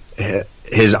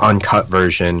his uncut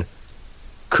version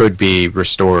could be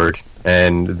restored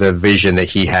and the vision that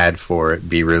he had for it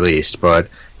be released. But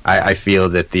I feel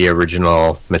that the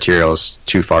original material is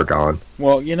too far gone.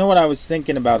 Well, you know what I was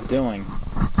thinking about doing?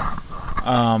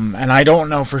 And I don't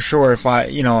know for sure if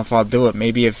I'll do it.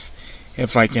 Maybe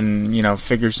if I can,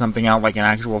 figure something out, like an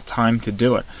actual time to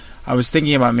do it. I was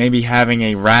thinking about maybe having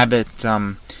a Rabbit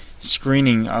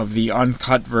screening of the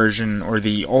uncut version or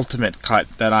the ultimate cut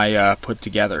that I put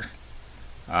together.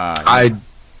 I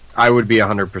would be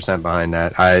 100% behind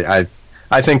that.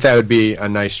 I think that would be a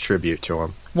nice tribute to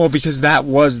him. Well, because that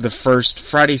was the first...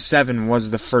 Friday 7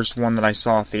 was the first one that I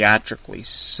saw theatrically,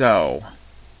 so...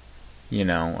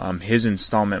 his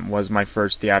installment was my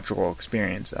first theatrical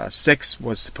experience. 6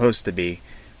 was supposed to be,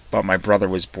 but my brother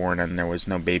was born and there was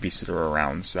no babysitter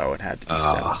around, so it had to be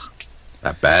 7.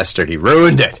 That bastard, he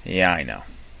ruined it. Yeah, I know.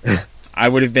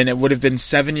 It would have been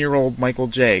 7-year-old Michael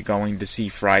J. going to see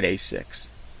Friday 6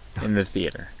 in the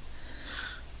theater.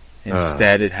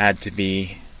 Instead, it had to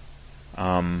be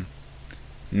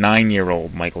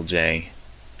 9-year-old Michael J.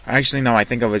 Actually, no, I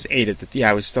think I was 8 at the... Yeah,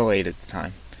 I was still 8 at the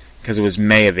time. Because it was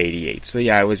May of 88. So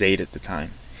yeah, I was 8 at the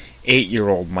time.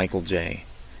 8-year-old Michael J.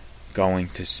 going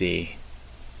to see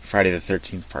Friday the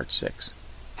 13th Part 6.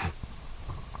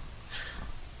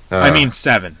 I mean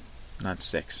 7, not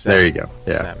 6. 7. There you go.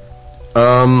 Yeah.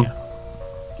 7.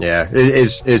 Yeah,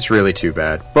 it's really too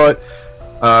bad. But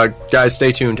guys,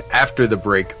 stay tuned. After the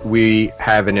break, we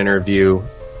have an interview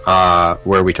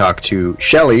where we talk to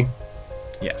Shelley.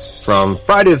 Yes. From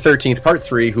Friday the 13th Part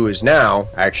 3, who is now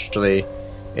actually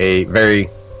a very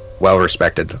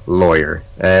well-respected lawyer.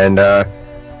 And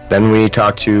then we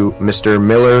talk to Mr.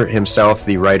 Miller himself,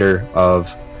 the writer of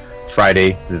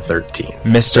Friday the 13th.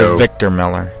 Mr. Victor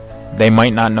Miller. They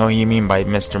might not know who you mean by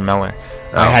Mr. Miller.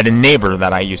 I had a neighbor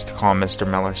that I used to call Mr.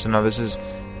 Miller. So no, this is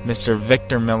Mr.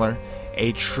 Victor Miller,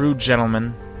 a true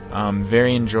gentleman,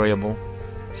 very enjoyable.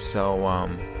 So,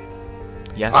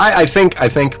 yes. I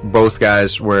think both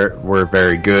guys were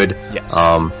very good. Yes.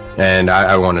 And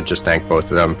I want to just thank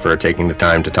both of them for taking the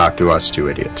time to talk to us two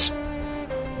idiots.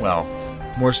 Well,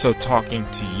 more so talking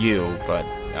to you, but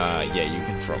yeah, you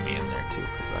can throw me in there too,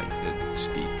 because I did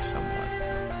speak somewhat.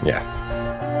 Yeah.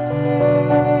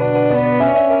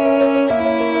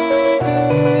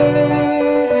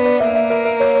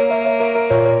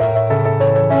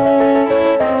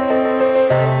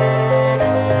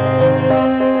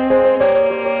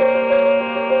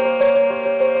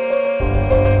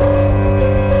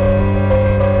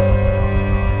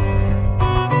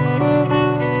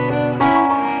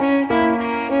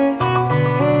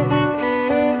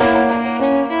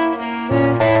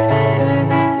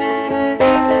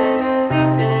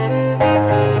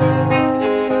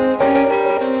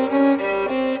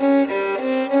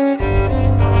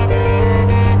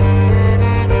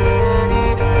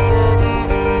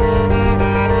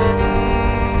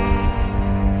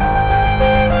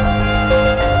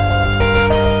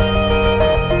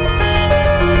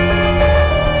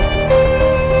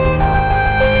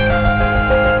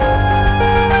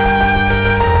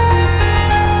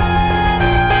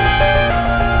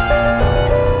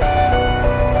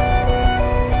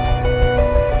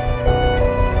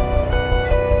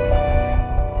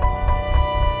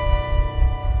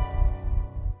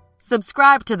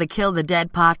 Subscribe to the Kill the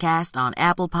Dead podcast on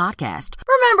Apple Podcast.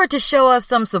 Remember to show us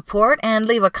some support and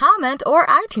leave a comment or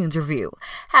iTunes review.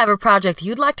 Have a project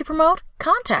you'd like to promote?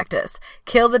 Contact us.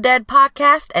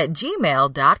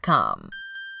 killthedeadpodcast@gmail.com.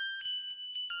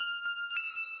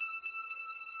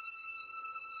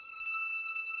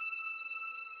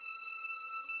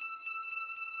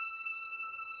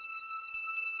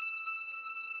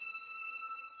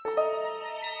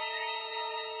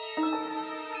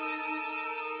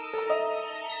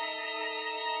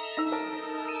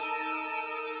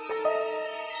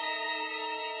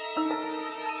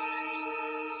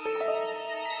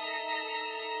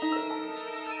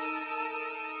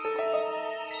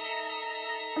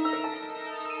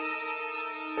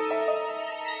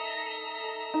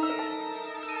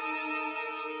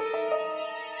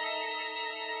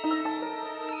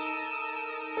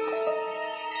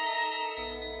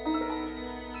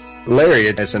 Larry,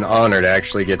 it's an honor to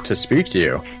actually get to speak to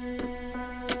you.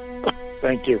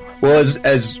 Thank you. Well,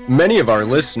 as many of our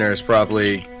listeners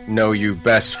probably know you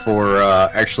best for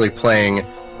actually playing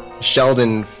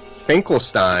Sheldon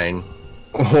Finkelstein,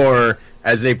 or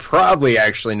as they probably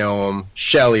actually know him,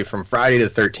 Shelley from Friday the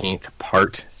 13th,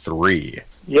 Part 3.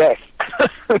 Yes,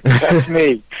 that's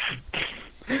me.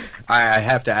 I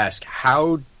have to ask,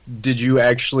 how did you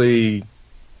actually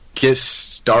get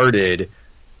started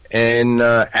in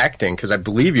acting? Because I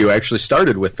believe you actually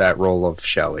started with that role of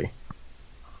Shelley.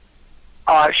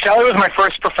 Shelley was my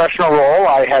first professional role.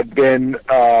 I had been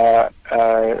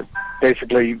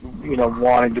basically,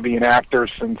 wanting to be an actor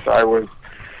since I was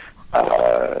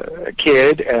a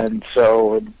kid, and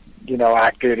so,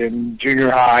 acted in junior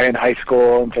high and high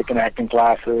school and taken acting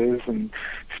classes and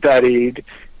studied,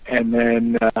 and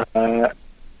then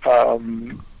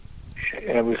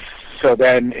it was so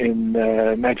then in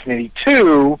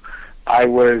 1982 I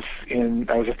was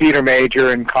a theater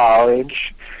major in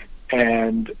college,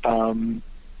 and I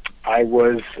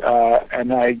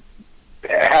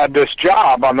had this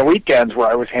job on the weekends where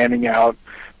I was handing out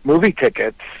movie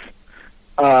tickets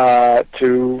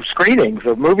to screenings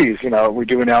of movies. We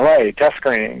do in LA, test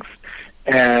screenings.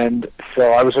 And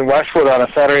so I was in Westwood on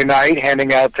a Saturday night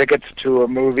handing out tickets to a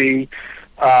movie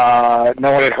no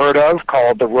one had heard of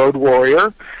called The Road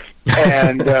Warrior.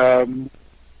 And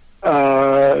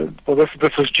well,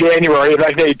 this was January of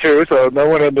 1982, so it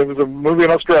was a movie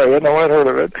in Australia. No one had heard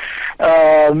of it.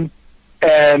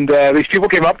 And these people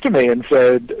came up to me and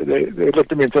said, they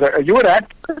looked at me and said, "Are you an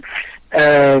actor?"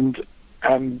 And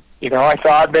I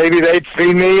thought maybe they'd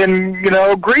seen me in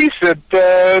Grease at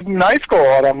high school,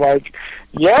 and I'm like,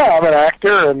 "Yeah, I'm an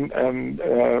actor." And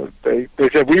they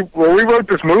said, "We wrote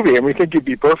this movie, and we think you'd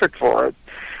be perfect for it."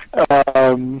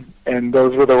 And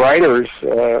those were the writers,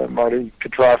 Marty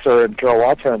Petrasser and Carol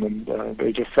Watson, and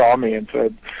they just saw me and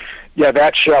said, "Yeah,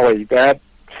 that's Shelley, that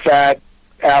fat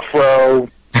afro,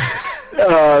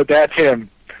 that's him."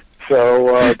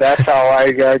 So that's how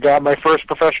I got my first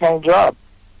professional job.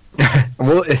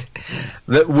 Well,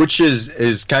 which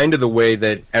is kind of the way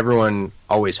that everyone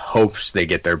always hopes they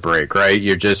get their break, right?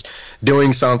 You're just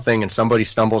doing something and somebody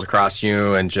stumbles across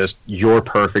you and just, you're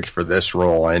perfect for this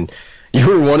role. And you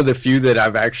were one of the few that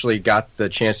I've actually got the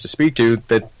chance to speak to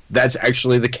that's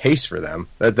actually the case for them.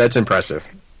 That's impressive.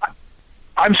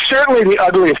 I'm certainly the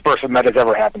ugliest person that has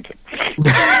ever happened to.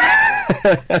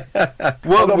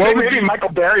 Well, maybe Michael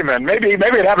Berryman. Maybe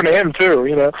it happened to him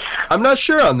too. I'm not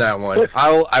sure on that one.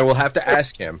 I will have to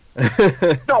ask him. No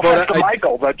offense to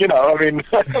Michael, but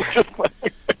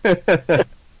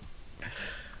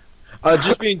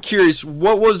just being curious,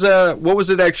 what was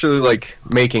it actually like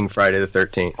making Friday the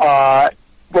 13th? Well,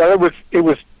 it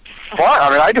was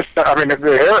fun.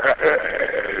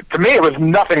 To me, it was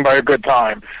nothing but a good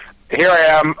time. Here I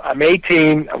am. I'm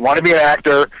 18. I want to be an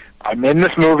actor. I'm in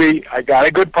this movie. I got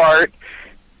a good part.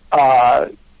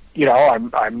 I'm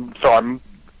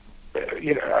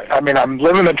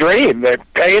living the dream. They're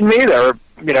paying me. It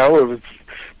was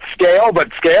scale,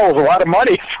 but scale was a lot of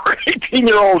money for an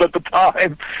 18-year-old at the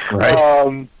time.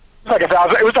 Right.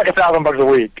 It was like $1,000 a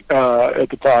week at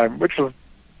the time, which was,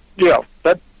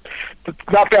 that's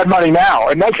not bad money now.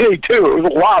 In 1982, it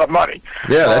was a lot of money.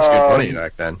 Yeah, that's good money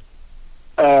back then.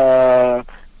 It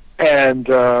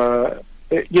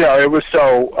was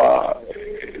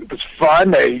it was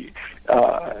fun. It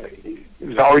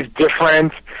was always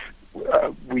different.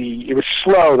 It was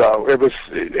slow though. It was,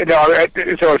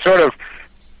 so it's sort of,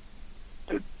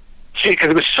 because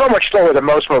it was so much slower than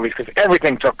most movies because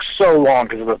everything took so long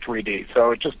because of the 3D.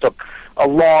 So it just took a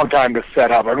long time to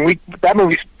set up. And that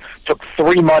movie took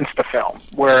 3 months to film,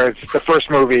 whereas the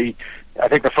first movie, I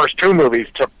think the first 2 movies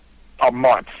took a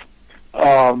month.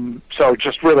 So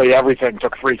just really everything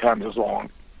took 3 times as long.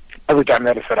 Every time they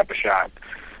had to set up a shot,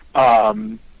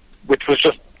 which was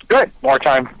just good. More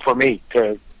time for me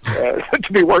to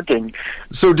be working.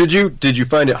 So did you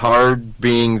find it hard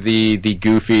being the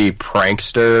goofy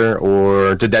prankster,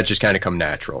 or did that just kind of come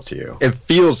natural to you? It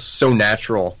feels so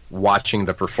natural watching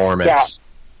the performance.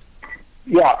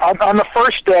 Yeah. On the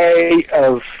first day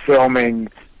of filming,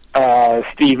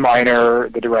 Steve Miner,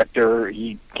 the director,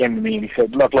 he came to me and he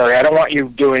said, "Look, Larry, I don't want you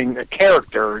doing a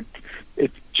character.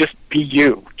 It's just be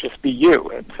you. Just be you."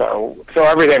 And so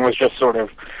everything was just sort of,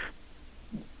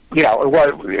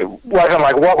 it wasn't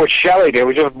like, what would Shelley do? It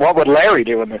was just, what would Larry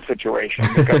do in this situation?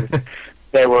 Because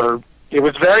it was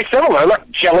very similar. Look,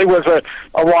 Shelley was a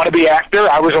wannabe actor.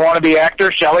 I was a wannabe actor.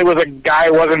 Shelley was a guy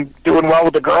who wasn't doing well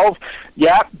with the girls.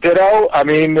 Yeah, ditto. I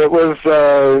mean, it was,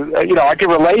 I could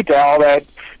relate to all that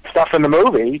stuff in the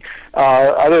movie,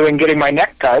 other than getting my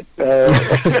neck cut.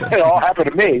 It all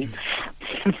happened to me.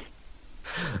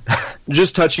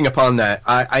 Just touching upon that,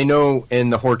 I know in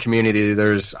the horror community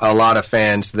there's a lot of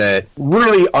fans that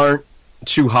really aren't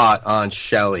too hot on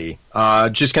Shelley.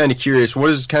 Just kind of curious,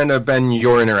 what has kind of been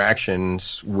your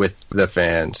interactions with the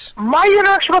fans? My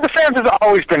interaction with the fans has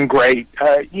always been great.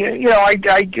 I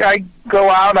go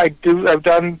out, I do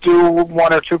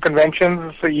 1 or 2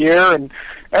 conventions a year, and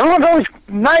everyone's always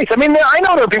nice. I mean, I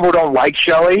know there are people who don't like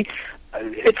Shelley.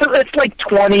 It's like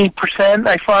 20%,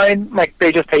 I find, like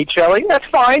they just hate Shelley. That's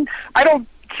fine. I don't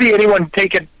see anyone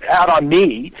take it out on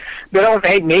me. They don't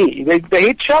hate me. They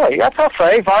hate Shelley. That's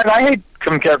okay. Fine. I hate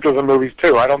some characters in movies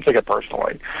too. I don't take it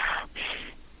personally.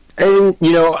 And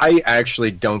I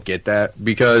actually don't get that,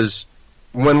 because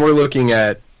when we're looking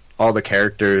at all the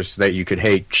characters that you could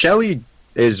hate, Shelley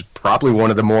is probably one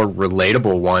of the more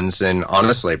relatable ones, and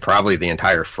honestly, probably the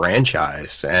entire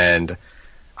franchise. And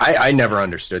I never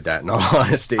understood that, in all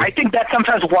honesty. I think that's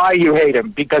sometimes why you hate him,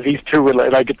 because he's too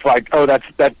it's like, oh, that's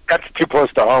too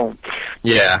close to home.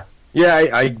 Yeah,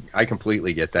 I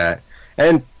completely get that.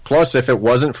 And plus, if it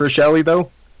wasn't for Shelley,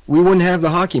 though, we wouldn't have the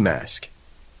hockey mask.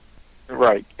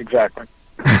 Right, exactly.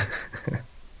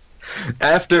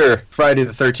 After Friday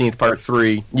the 13th Part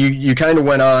 3, you kind of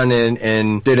went on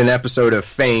and did an episode of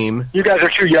Fame. You guys are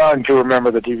too young to remember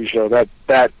the TV show, that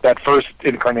first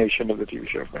incarnation of the TV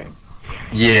show Fame.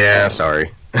 Yeah, sorry.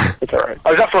 It's all right.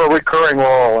 I was up for a recurring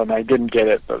role, and I didn't get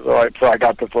it, so I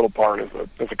got this little part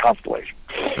as a constellation.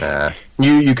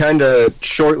 You kind of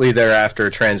shortly thereafter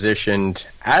transitioned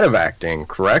out of acting,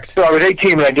 correct? So I was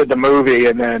 18 when I did the movie,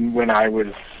 and then when I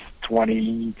was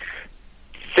 26,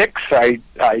 I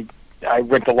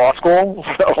went to law school.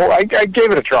 So I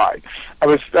gave it a try. I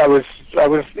was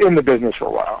in the business for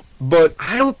a while. But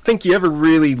I don't think you ever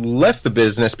really left the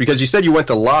business, because you said you went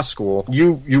to law school.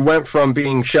 You went from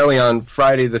being Shelley on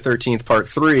Friday the 13th Part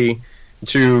 3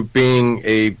 to being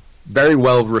a very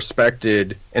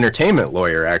well-respected entertainment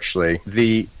lawyer, actually.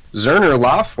 The Zerner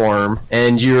Law Firm,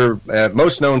 and you're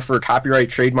most known for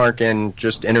copyright, trademark, and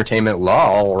just entertainment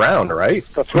law all around, right?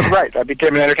 That's right. I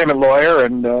became an entertainment lawyer,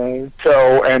 and I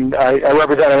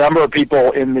represent a number of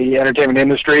people in the entertainment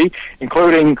industry,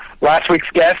 including last week's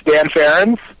guest, Dan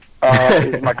Ferens,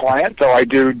 is my client. So I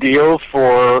do deals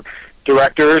for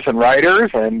directors and writers,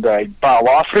 and I file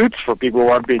lawsuits for people who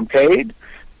aren't being paid.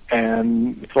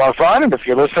 And it's a lot of fun, and if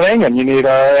you're listening and you need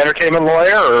an entertainment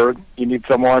lawyer, or you need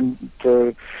someone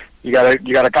to, you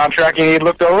got a contract you need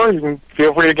looked over, you can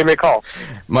feel free to give me a call.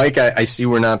 Mike, I see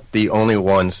we're not the only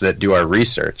ones that do our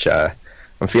research.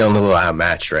 I'm feeling a little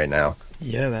outmatched right now.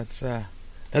 Yeah, that's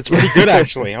pretty good,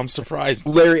 actually. I'm surprised.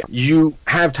 Larry, you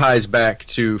have ties back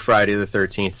to Friday the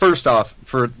 13th. First off,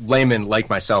 for laymen like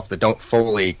myself that don't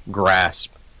fully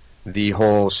grasp the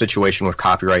whole situation with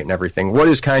copyright and everything, what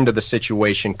is kind of the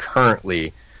situation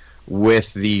currently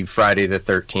with the Friday the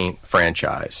 13th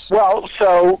franchise? Well,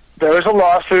 so there's a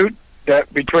lawsuit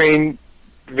between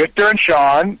Victor and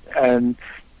Sean, and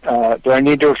do I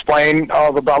need to explain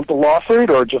all about the lawsuit,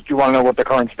 or just you want to know what the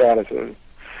current status is?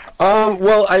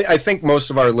 Well, I think most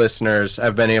of our listeners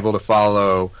have been able to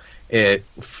follow it.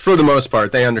 For the most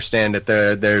part, they understand that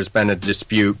there's been a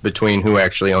dispute between who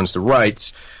actually owns the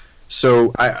rights.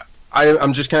 So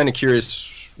I'm just kind of curious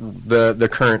the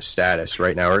current status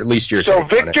right now, or at least your take on it.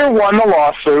 So Victor won the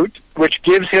lawsuit, which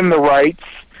gives him the rights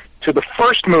to the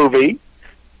first movie,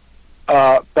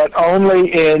 but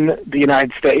only in the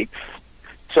United States.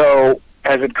 So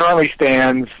as it currently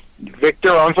stands, Victor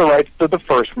owns the rights to the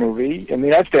first movie in the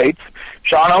United States.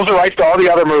 Sean owns the rights to all the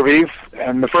other movies,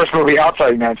 and the first movie outside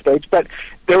the United States. But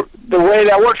the way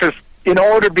that works is,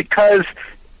 because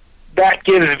that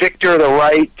gives Victor the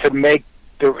right to make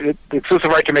the exclusive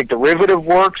right to make derivative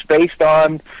works based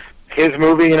on his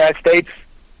movie in the United States,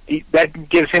 that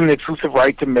gives him the exclusive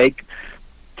right to make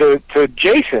to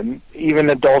Jason, even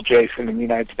adult Jason in the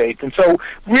United States. And so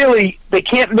really,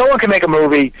 no one can make a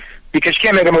movie, because you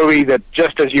can't make a movie that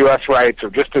just has U.S. rights or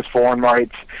just has foreign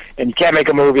rights, and you can't make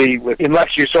a movie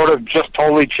unless you sort of just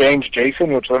totally change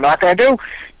Jason, which they're not going to do.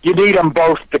 You need them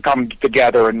both to come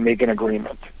together and make an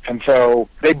agreement. And so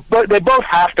they both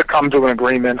have to come to an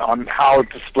agreement on how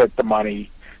to split the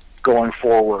money going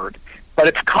forward. But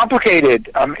it's complicated,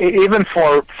 even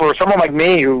for someone like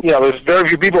me, who, there's very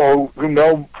few people who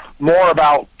know more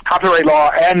about copyright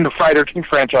law and the Friday the 13th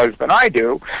franchise than I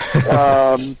do.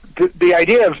 The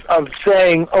idea of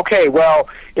saying, okay, well,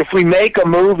 if we make a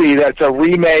movie that's a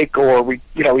remake, or we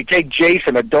take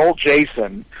Jason, adult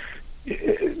Jason,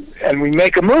 and we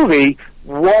make a movie,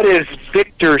 what is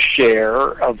Victor's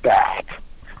share of that?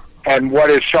 And what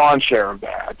is Sean's share of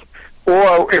that?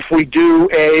 Or if we do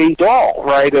a doll,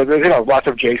 right? Lots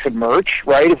of Jason merch,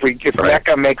 right? If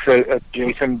Mecca makes a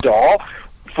Jason doll,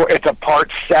 it's a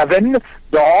Part 7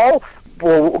 doll.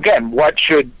 Well, again, what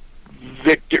should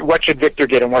Victor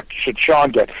get, and what should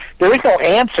Sean get? There is no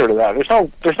answer to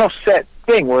that. There's no set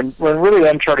thing. We're in really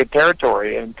uncharted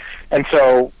territory, and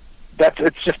so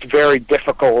it's just very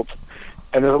difficult.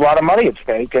 And there's a lot of money at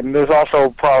stake, and there's also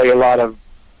probably a lot of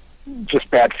just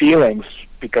bad feelings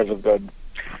because of the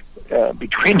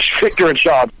between Victor and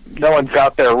Sean. No one's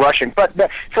out there rushing.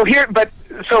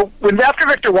 So when after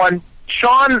Victor won,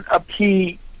 Sean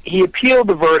he appealed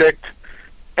the verdict,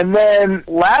 and then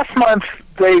last month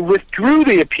they withdrew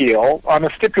the appeal on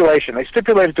a stipulation. They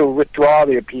stipulated to withdraw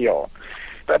the appeal.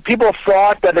 People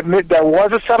thought that there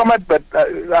was a settlement, but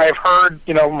I've heard,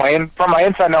 from my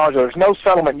inside knowledge, there's no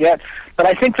settlement yet. But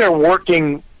I think they're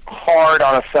working hard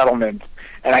on a settlement,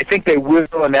 and I think they will.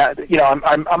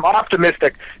 I'm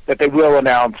optimistic that they will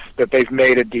announce that they've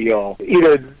made a deal.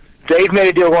 Either they've made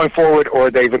a deal going forward,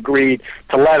 or they've agreed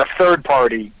to let a third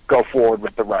party go forward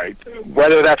with the right.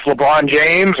 Whether that's LeBron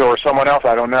James or someone else,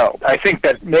 I don't know. I think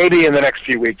that maybe in the next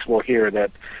few weeks we'll hear that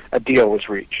a deal was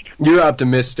reached. You're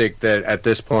optimistic that at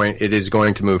this point it is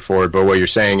going to move forward, but what you're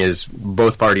saying is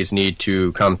both parties need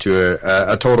to come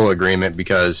to a total agreement,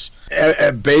 because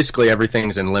basically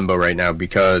everything's in limbo right now,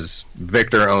 because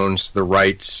Victor owns the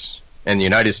rights in the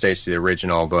United States to the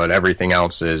original, but everything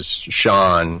else is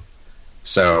Sean.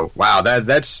 So, wow,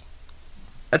 that's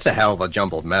a hell of a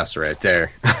jumbled mess right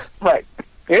there. Right.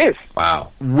 It is.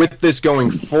 Wow. With this going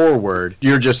forward,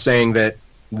 you're just saying that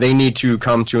they need to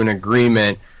come to an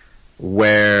agreement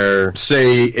where,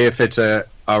 say, if it's a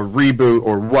reboot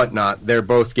or whatnot, they're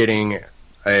both getting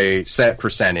a set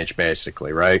percentage,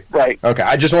 basically, right? Right. Okay,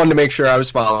 I just wanted to make sure I was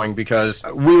following, because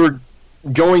we were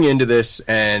going into this,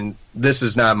 and this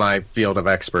is not my field of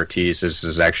expertise. This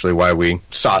is actually why we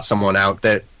sought someone out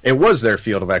that it was their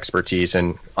field of expertise,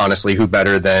 and honestly, who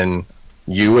better than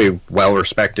you, a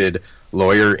well-respected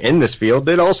lawyer in this field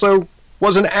that also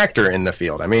was an actor in the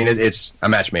field. I mean, it's a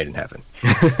match made in heaven.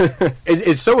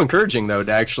 It's so encouraging, though,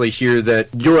 to actually hear that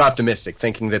you're optimistic,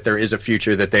 thinking that there is a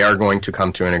future, that they are going to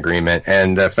come to an agreement,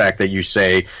 and the fact that you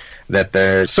say that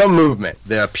there's some movement.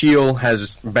 The appeal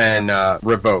has been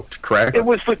revoked, correct? It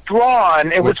was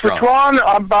withdrawn. It was withdrawn.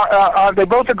 They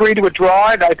both agreed to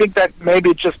withdraw it. I think that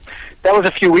maybe that was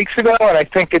a few weeks ago, and I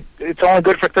think it's only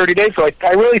good for 30 days. So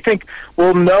I really think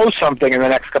we'll know something in the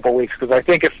next couple of weeks, because I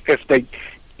think if they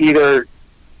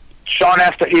Sean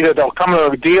has to they'll come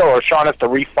to a deal, or Sean has to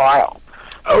refile.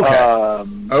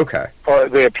 Okay. Okay. For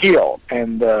the appeal,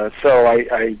 and so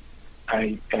I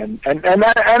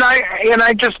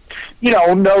just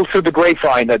know through the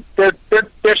grapevine that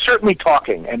they're certainly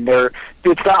talking, and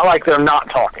it's not like they're not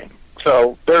talking.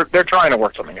 So they're trying to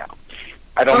work something out.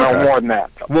 I don't know more than that.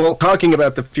 Well, talking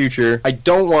about the future, I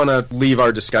don't want to leave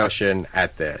our discussion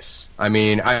at this. I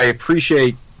mean, I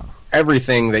appreciate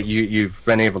everything that you've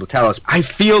been able to tell us. I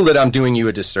feel that I'm doing you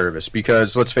a disservice,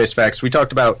 because, let's face facts, we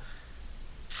talked about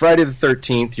Friday the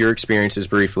 13th, your experiences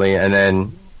briefly, and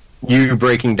then you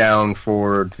breaking down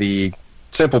for the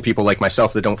simple people like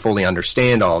myself that don't fully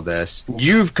understand all this.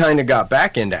 You've kind of got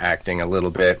back into acting a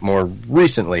little bit more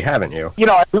recently, haven't you?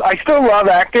 I still love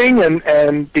acting,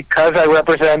 and because I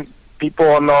represent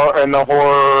people in the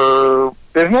horror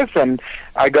business, and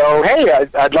I go, hey,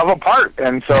 I'd love a part,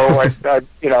 and so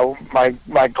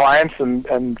my clients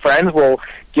and friends will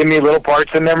give me little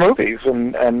parts in their movies,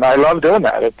 and I love doing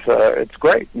that. It's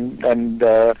great, and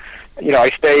I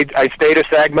stayed a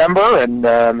SAG member, and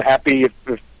I'm happy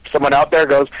if someone out there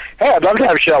goes, hey, I'd love to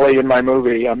have Shelley in my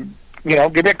movie. Give me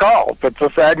a call. If it's a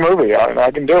SAG movie,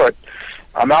 I can do it.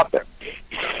 I'm out there.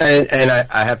 And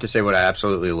I have to say, what I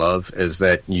absolutely love is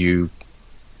that you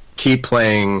keep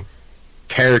playing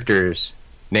characters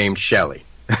named Shelley.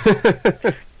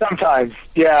 Sometimes,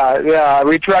 yeah.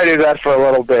 We tried to do that for a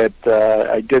little bit.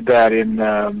 I did that in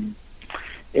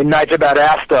Nights About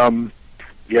Aston.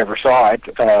 If you ever saw it,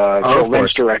 Joe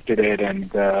Lynch directed it,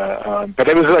 and but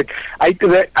it was like I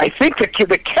think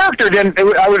the character didn't.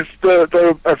 I was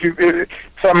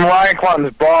some Ryan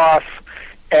Quanten's boss,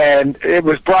 and it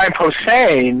was Brian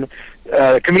Posehn,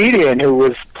 comedian, who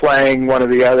was playing one of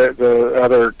the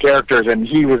other characters, and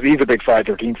he's a big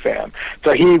Friday the 13th fan.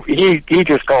 So he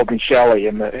just called me Shelley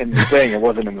in the thing. It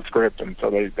wasn't in the script, and so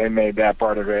they made that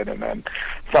part of it. And then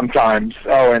sometimes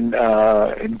in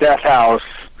Death House,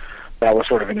 that was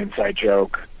sort of an inside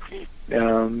joke.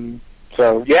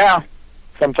 So yeah,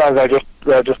 sometimes I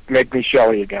just make me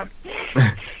Shelley again.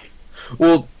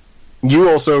 Well, you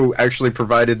also actually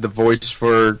provided the voice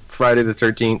for Friday the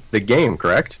 13th, the game,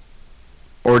 correct?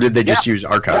 Or did they just use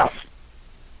archive?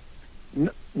 Yeah.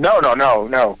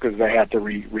 No, because they had to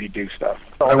redo stuff.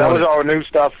 So that was all new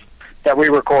stuff that we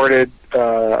recorded.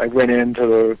 I went in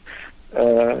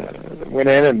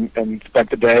and spent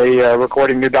the day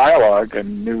recording new dialogue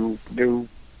and new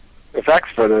effects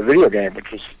for the video game,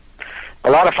 which was a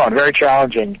lot of fun. Very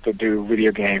challenging to do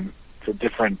video game. It's a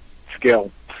different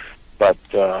skill. But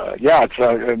that's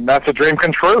a dream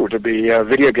come true, to be a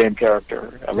video game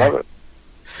character. I love it.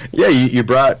 Yeah, you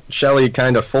brought Shelley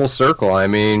kind of full circle. I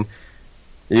mean,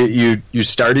 you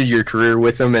started your career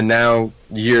with him, and now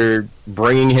you're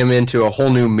bringing him into a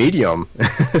whole new medium.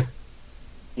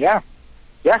 Yeah,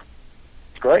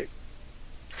 it's great.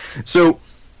 So,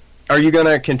 are you going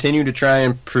to continue to try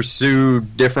and pursue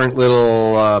different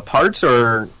little parts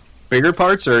or bigger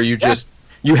parts, or are you just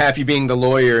you happy being the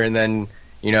lawyer and then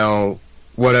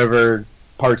whatever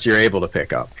parts you're able to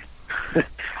pick up?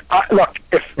 Look,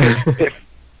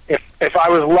 if I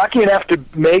was lucky enough to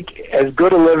make as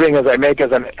good a living as I make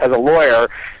as a lawyer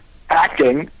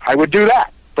acting, I would do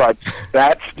that. But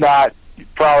that's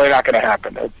probably not going to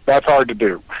happen. That's hard to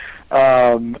do.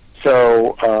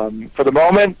 So for the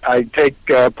moment, I take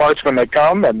parts when they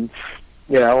come, and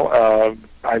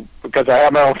because I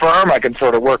have my own firm, I can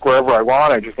sort of work wherever I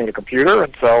want. I just need a computer,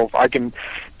 and so I can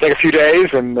take a few days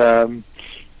and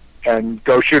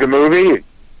go shoot a movie.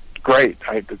 Great.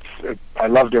 I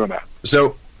love doing that.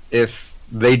 So if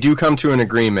they do come to an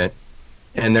agreement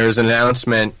and there's an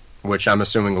announcement, which I'm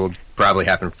assuming will probably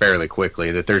happen fairly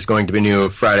quickly, that there's going to be a new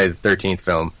Friday the 13th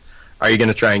film, Are you going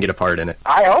to try and get a part in it?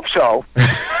 I hope so.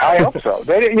 I hope so.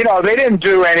 They didn't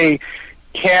do any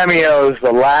cameos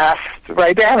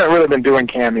right? They haven't really been doing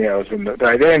cameos,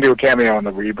 they didn't do a cameo in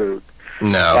the reboot.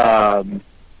 No.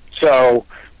 So,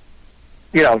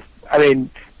 I mean,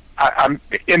 I'm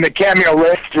in the cameo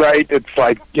list, right? It's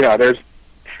like, there's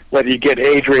whether you get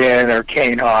Adrian or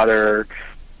Kane Hodder,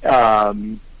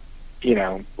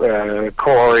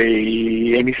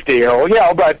 Corey, Amy Steele,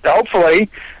 but hopefully,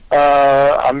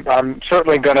 I'm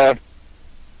certainly gonna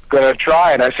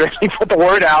try, and I certainly put the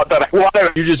word out that I want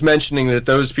to. You're just mentioning that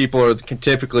those people are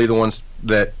typically the ones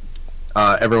that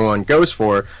everyone goes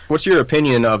for. What's your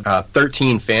opinion of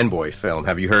 13 Fanboy film?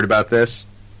 Have you heard about this?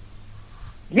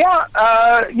 Yeah.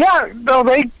 No,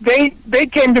 they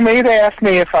came to me. They asked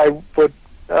me if I would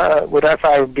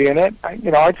be in it.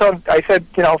 I said,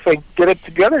 if they get it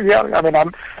together, yeah. I mean,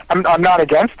 I'm not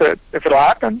against it if it'll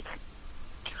happen.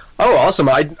 Oh, awesome!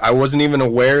 I wasn't even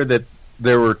aware that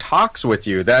there were talks with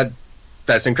you.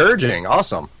 That's encouraging.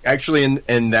 Awesome. Actually,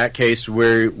 in that case,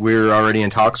 we're already in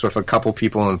talks with a couple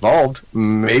people involved.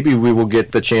 Maybe we will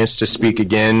get the chance to speak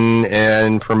again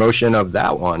in promotion of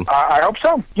that one. I hope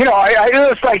so. I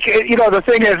it's like, the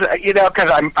thing is, because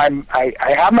I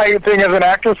have my thing as an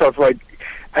actor, so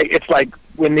it's like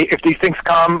if these things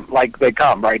come, like they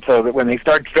come, right? So that when they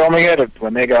start filming it,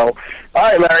 when they go, all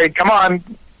right, Larry, come on,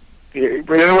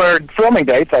 we're filming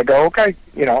dates, I go, okay,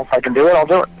 if I can do it, I'll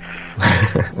do it.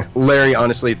 Larry,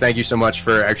 honestly, thank you so much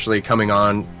for actually coming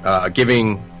on,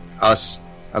 giving us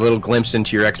a little glimpse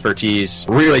into your expertise,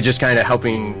 really just kind of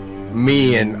helping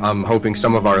me, and I'm hoping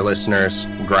some of our listeners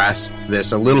grasp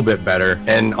this a little bit better.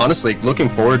 And honestly, looking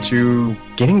forward to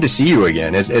getting to see you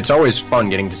again. It's always fun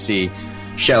getting to see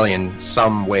Shelley in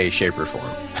some way, shape, or form.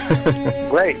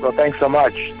 Great. Well, thanks so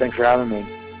much. Thanks for having me.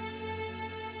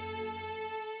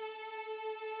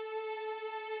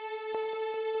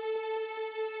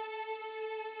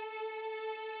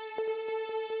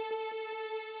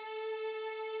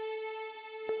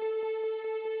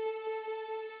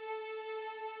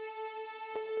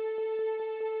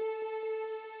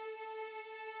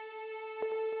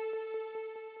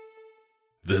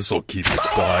 This'll keep you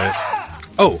quiet.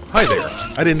 Oh, hi there.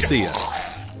 I didn't see you.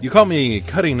 You caught me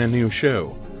cutting a new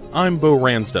show. I'm Bo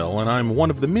Ransdell, and I'm one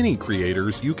of the many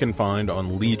creators you can find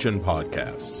on Legion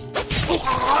Podcasts.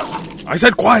 I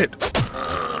said quiet!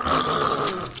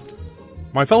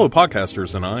 My fellow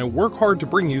podcasters and I work hard to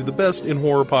bring you the best in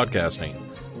horror podcasting,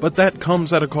 but that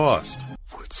comes at a cost.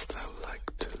 Wouldst thou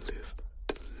like to live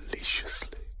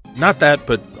deliciously? Not that,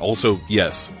 but also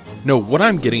yes. No, what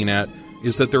I'm getting at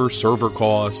is that there are server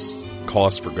costs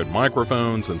for good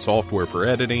microphones and software for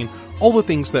editing, all the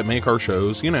things that make our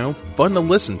shows, fun to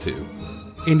listen to.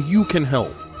 And you can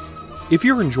help. If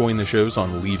you're enjoying the shows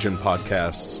on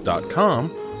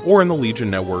LegionPodcasts.com or in the Legion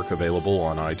Network available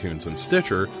on iTunes and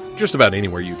Stitcher, just about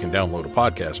anywhere you can download a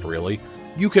podcast, really,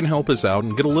 you can help us out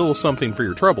and get a little something for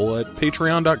your trouble at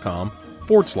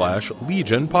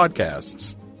patreon.com/Legion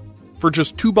Podcasts. For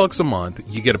just $2 a month,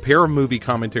 you get a pair of movie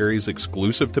commentaries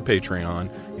exclusive to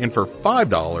Patreon, and for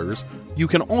 $5, you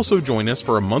can also join us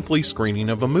for a monthly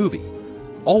screening of a movie.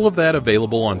 All of that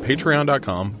available on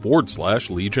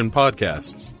patreon.com/Legion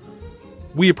Podcasts.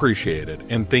 We appreciate it,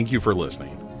 and thank you for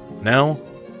listening. Now,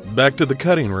 back to the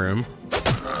cutting room.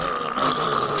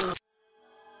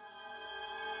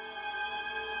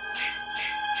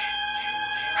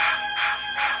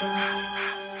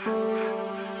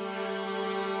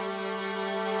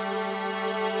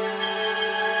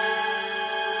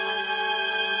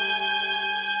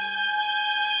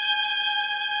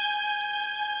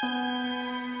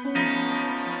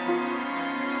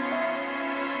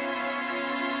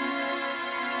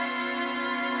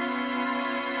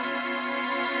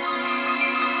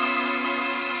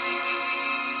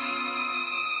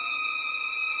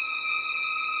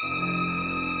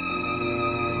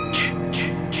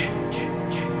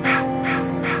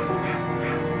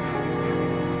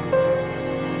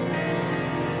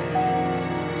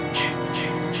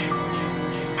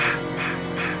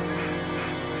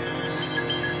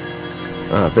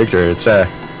 Victor, it's a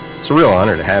real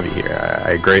honor to have you here.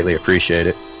 I greatly appreciate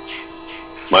it.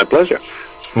 My pleasure.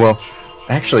 Well,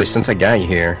 actually, since I got you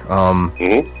here,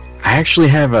 I actually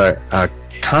have a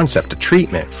concept, a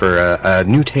treatment for a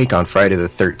new take on Friday the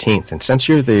 13th. And since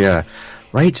you're the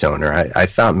rights owner, I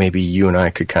thought maybe you and I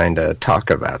could kind of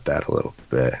talk about that a little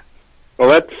bit. Well,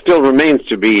 that still remains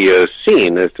to be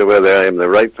seen as to whether I am the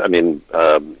right... I mean,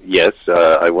 yes,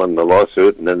 I won the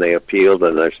lawsuit, and then they appealed,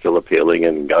 and they're still appealing,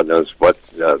 and God knows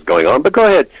what's going on. But go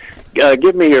ahead.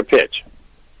 Give me your pitch.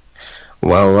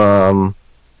 Well,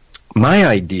 my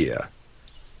idea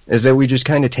is that we just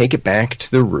kind of take it back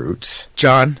to the roots.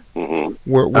 John,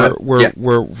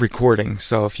 we're recording,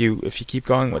 so if you keep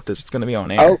going with this, it's going to be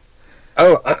on air.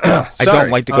 I don't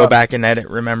like to go back and edit,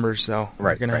 remember, so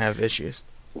we're going to have issues.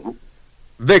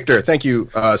 Victor, thank you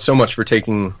so much for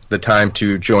taking the time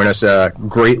to join us.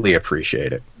 Greatly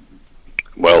appreciate it.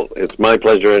 Well, it's my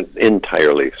pleasure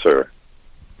entirely, sir.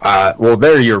 Well,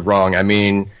 there you're wrong. I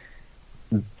mean,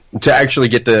 to actually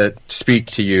get to speak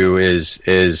to you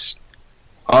is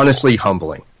honestly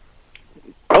humbling.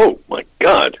 Oh, my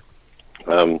God.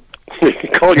 Call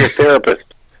your therapist.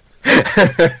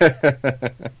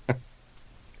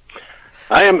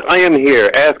 I am here.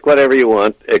 Ask whatever you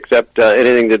want, except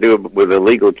anything to do with a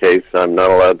legal case I'm not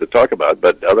allowed to talk about,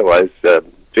 but otherwise,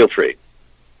 feel free.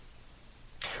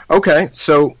 Okay,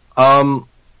 so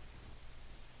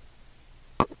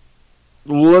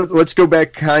let's go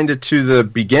back kind of to the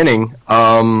beginning.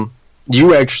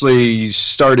 You actually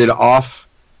started off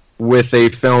with a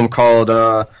film called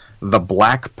The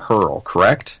Black Pearl,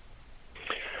 correct?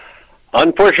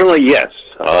 Unfortunately, yes,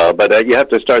 but you have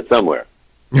to start somewhere.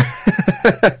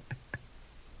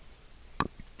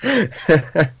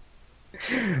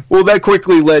 Well, that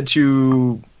quickly led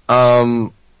to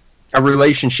a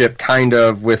relationship kind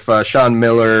of with Sean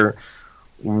Miller,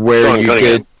 where Sean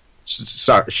Cunningham.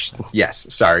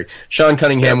 Sean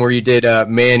Cunningham, where you did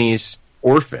Manny's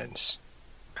Orphans.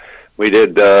 We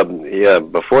did,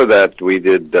 before that we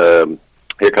did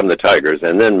Here Come the Tigers,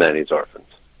 and then Manny's Orphans.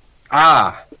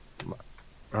 Ah,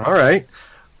 all right.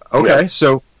 Okay,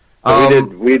 so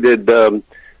we did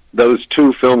those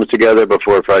two films together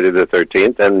before Friday the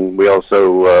 13th, and we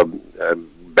also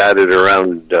batted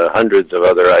around hundreds of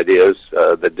other ideas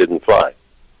that didn't fly.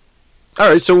 All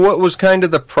right, so what was kind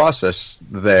of the process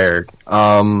there?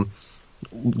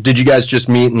 Did you guys just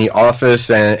meet in the office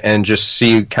and just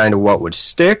see kind of what would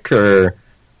stick, or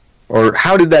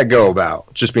how did that go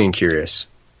about? Just being curious.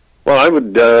 Well,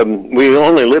 we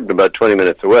only lived about 20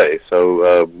 minutes away,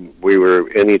 so we were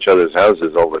in each other's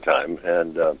houses all the time,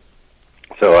 and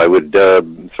so I would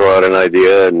throw out an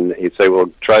idea, and he'd say, well,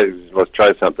 let's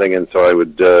try something, and so I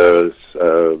would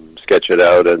sketch it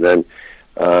out, and then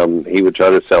he would try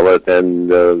to sell it,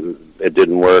 and it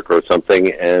didn't work or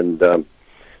something, and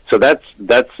so that's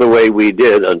the way we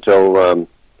did until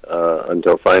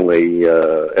finally,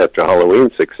 after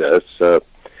Halloween's success,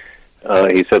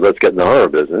 he said, let's get in the horror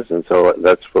business, and so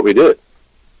that's what we did.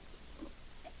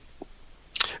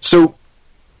 So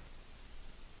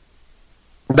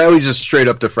that leads us straight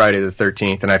up to Friday the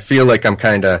 13th, and I feel like I'm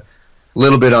kind of a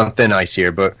little bit on thin ice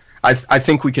here, but I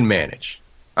think we can manage.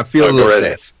 I feel a little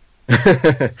safe.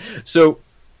 So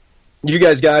you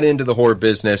guys got into the horror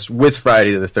business with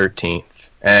Friday the 13th,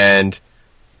 and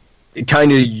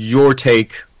kind of your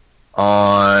take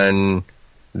on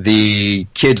the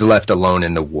kids left alone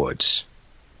in the woods.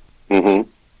 Mm-hmm.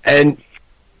 And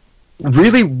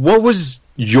really, what was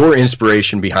your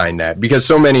inspiration behind that? Because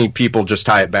so many people just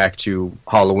tie it back to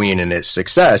Halloween and its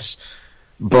success,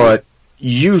 but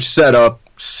you set up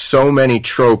so many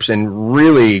tropes, and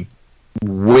really,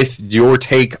 with your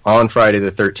take on Friday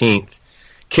the 13th,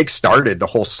 kick-started the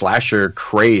whole slasher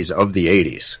craze of the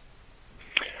 80s.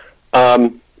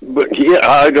 But yeah,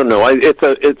 I don't know.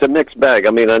 It's a mixed bag.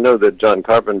 I mean, I know that John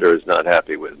Carpenter is not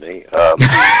happy with me,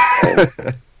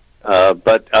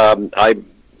 but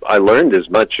I learned as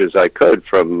much as I could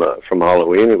from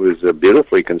Halloween. It was a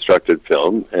beautifully constructed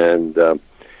film, and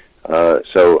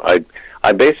so I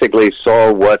basically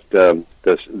saw what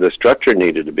the structure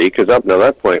needed to be, because up to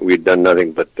that point we'd done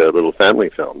nothing but little family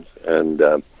films,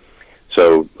 and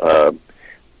so.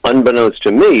 Unbeknownst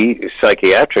to me,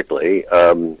 psychiatrically,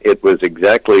 it was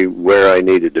exactly where I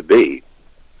needed to be.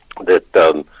 That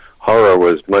horror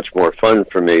was much more fun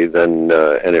for me than,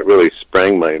 and it really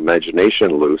sprang my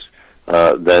imagination loose,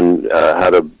 than how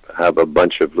to have a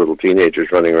bunch of little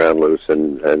teenagers running around loose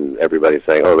and everybody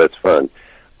saying, "Oh, that's fun."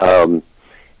 And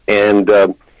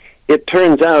it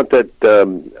turns out that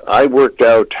I worked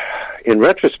out, in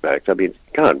retrospect. I mean,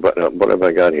 God, what have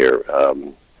I got here?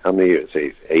 How many years?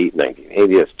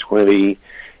 1980, that's 20,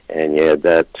 and you add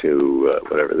that to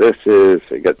whatever this is.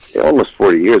 You got almost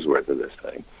 40 years worth of this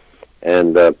thing.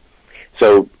 And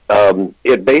so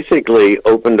it basically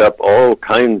opened up all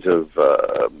kinds of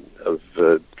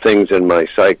things in my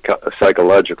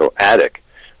psychological attic.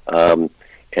 And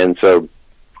so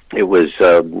it was,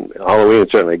 Halloween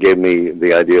certainly gave me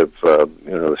the idea of,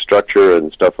 the structure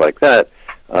and stuff like that.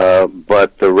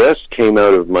 But the rest came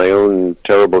out of my own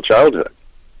terrible childhood.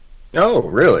 Oh,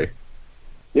 really?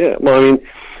 Yeah. Well, I mean,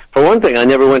 for one thing, I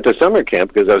never went to summer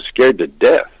camp because I was scared to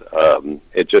death.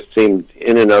 It just seemed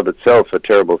in and of itself a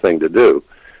terrible thing to do.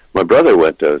 my brother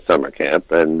went to summer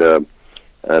camp, and I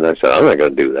said, I'm not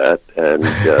going to do that. And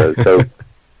so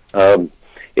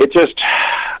it just,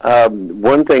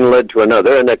 one thing led to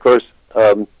another, and of course,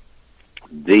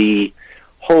 the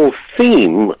whole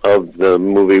theme of the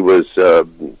movie was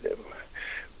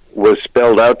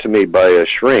spelled out to me by a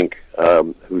shrink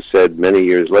who said many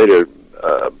years later,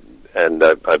 and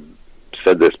I've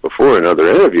said this before in other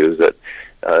interviews, that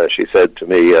she said to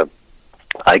me,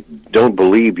 I don't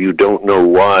believe you don't know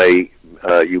why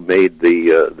you made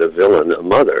the villain a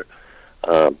mother.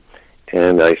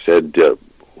 And I said,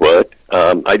 what?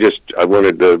 I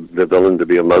wanted the villain to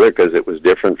be a mother because it was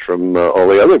different from all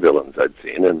the other villains I'd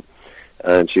seen.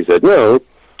 And she said, no,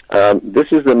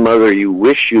 this is the mother you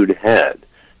wish you'd had,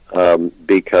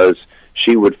 because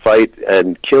she would fight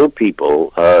and kill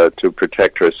people to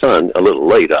protect her son. A little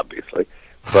late, obviously,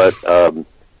 but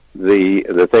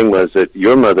the thing was that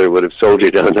your mother would have sold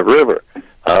you down the river,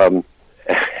 and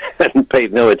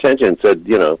paid no attention. Said,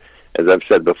 as I've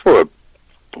said before,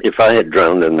 if I had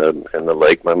drowned in the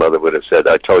lake, my mother would have said,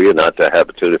 "I told you not to have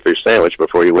a tuna fish sandwich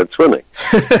before you went swimming."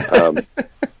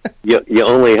 You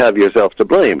only have yourself to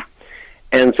blame.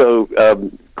 And so,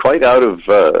 quite out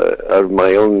of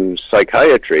my own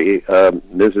psychiatry,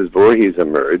 Mrs. Voorhees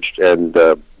emerged, and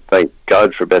thank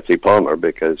God for Betsy Palmer,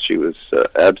 because she was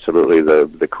absolutely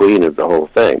the queen of the whole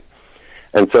thing.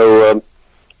 And so,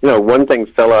 one thing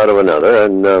fell out of another,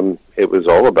 and it was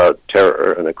all about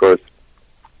terror. And of course,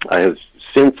 I have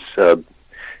since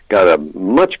got a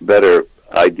much better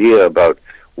idea about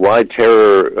why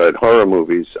terror and horror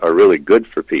movies are really good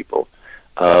for people.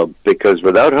 Because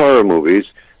without horror movies,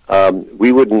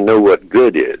 we wouldn't know what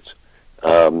good is.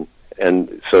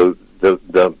 And so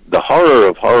the horror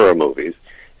of horror movies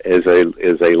is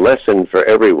a lesson for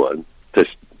everyone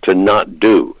to not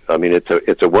do. I mean,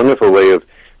 it's a wonderful way of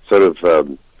sort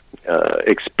of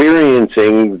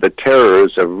experiencing the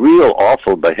terrors of real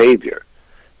awful behavior,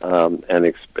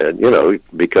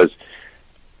 because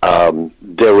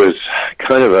there was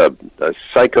kind of a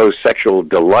psychosexual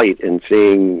delight in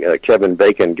seeing Kevin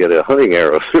Bacon get a hunting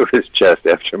arrow through his chest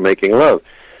after making love.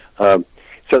 So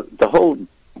the whole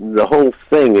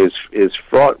thing is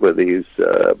fraught with these.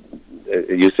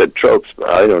 You said tropes.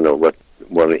 I don't know what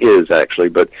one is actually,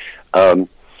 but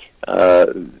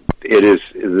it is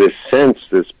this sense,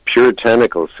 this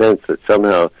puritanical sense that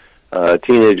somehow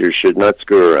teenagers should not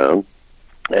screw around,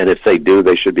 and if they do,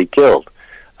 they should be killed.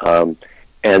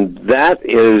 And that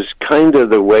is kind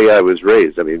of the way I was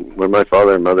raised. I mean, when my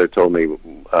father and mother told me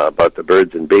about the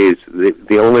birds and bees,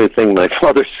 the only thing my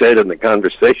father said in the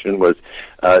conversation was,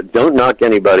 don't knock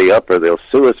anybody up or they'll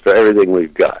sue us for everything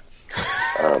we've got.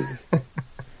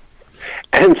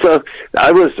 And so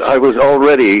I was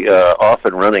already off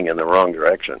and running in the wrong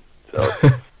direction.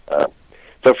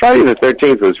 So Friday the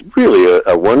 13th was really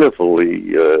a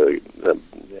wonderfully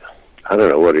I don't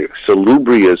know what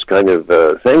salubrious kind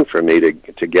of thing for me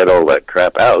to get all that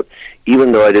crap out,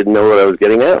 even though I didn't know what I was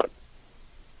getting out.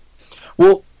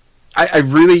 Well, I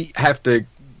really have to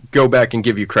go back and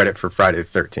give you credit for Friday the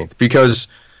 13th, because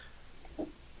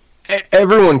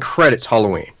everyone credits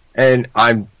Halloween, and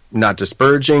I'm not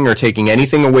disparaging or taking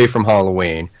anything away from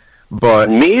Halloween, but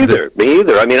me either.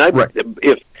 I mean,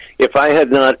 if I had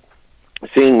not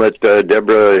seen what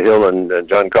Deborah Hill and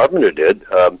John Carpenter did,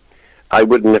 I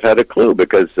wouldn't have had a clue,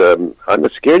 because I'm a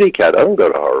scaredy cat. I don't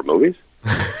go to horror movies.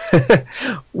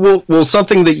 Well,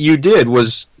 something that you did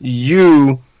was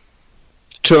you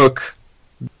took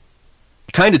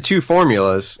kind of two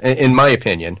formulas, in my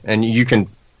opinion, and you can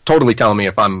totally tell me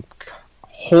if I'm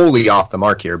wholly off the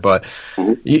mark here, but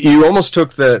you almost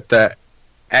took the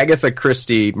Agatha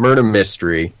Christie murder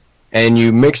mystery and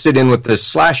you mixed it in with this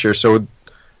slasher, so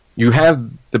you have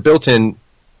the built-in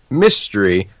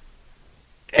mystery,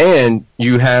 and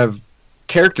you have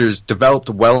characters developed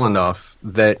well enough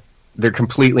that they're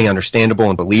completely understandable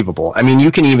and believable. I mean,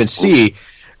 you can even see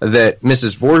that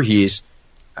Mrs. Voorhees,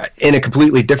 in a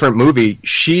completely different movie,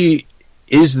 she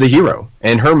is the hero.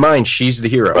 In her mind, she's the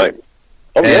hero. Right.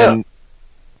 Oh, and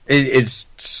it's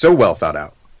so well thought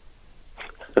out.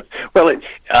 Well,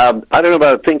 I don't know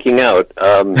about thinking out.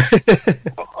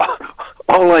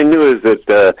 All I knew is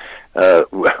that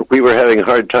we were having a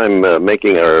hard time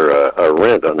making our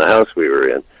rent on the house we were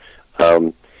in.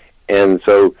 And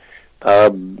so,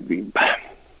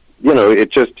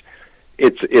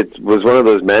 it was one of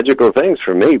those magical things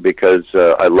for me, because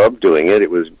I loved doing it.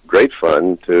 It was great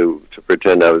fun to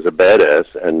pretend I was a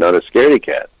badass and not a scaredy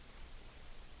cat.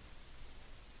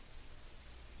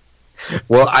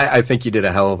 Well, I think you did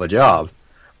a hell of a job.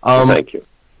 Thank you.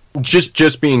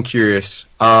 Just being curious,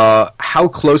 how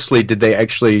closely did they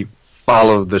actually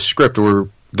follow the script, or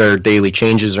their daily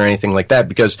changes or anything like that,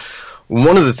 because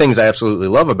one of the things I absolutely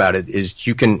love about it is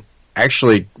you can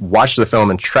actually watch the film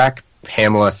and track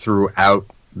Pamela throughout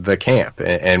the camp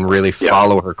and really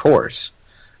follow her course.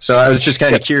 So I was just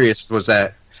kind of curious, was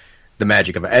that the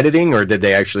magic of editing, or did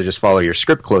they actually just follow your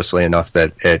script closely enough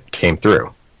that it came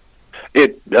through?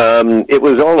 It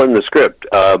was all in the script,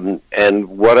 and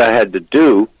what I had to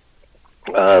do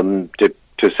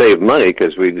to save money,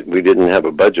 because we didn't have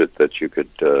a budget that you could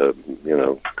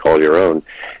call your own,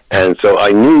 and so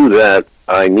I knew that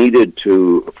I needed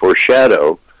to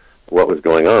foreshadow what was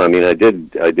going on. I mean, I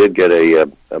did get a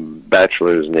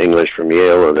bachelor's in English from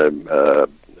Yale and a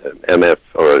MF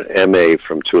or an MA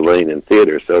from Tulane in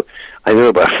theater, so I knew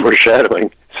about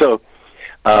foreshadowing. So,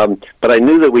 but I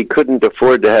knew that we couldn't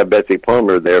afford to have Betsy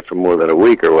Palmer there for more than a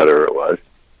week or whatever it was,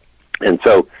 and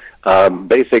so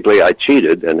basically I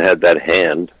cheated and had that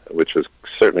hand, which was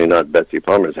certainly not Betsy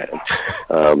Palmer's hand.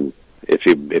 If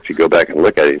you go back and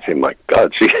look at it, you say, "My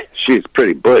God, she's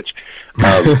pretty butch."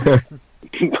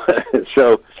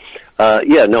 So,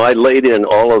 I laid in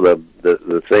all of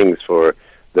the things for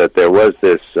that. There was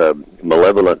this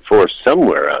malevolent force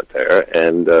somewhere out there,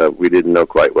 and we didn't know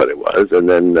quite what it was. And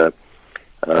then,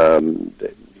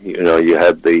 you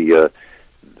had the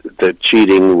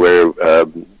cheating where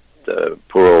the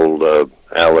poor old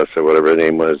Alice or whatever her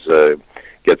name was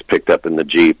gets picked up in the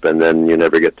Jeep, and then you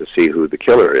never get to see who the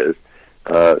killer is.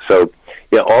 So,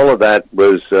 all of that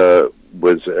was a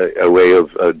way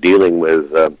of dealing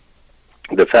with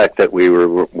the fact that we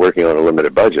were working on a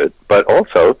limited budget, but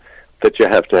also that you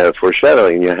have to have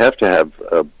foreshadowing. You have to have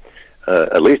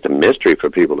at least a mystery for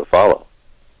people to follow.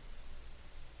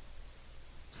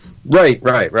 Right.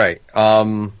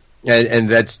 And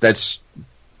that's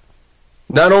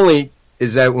not only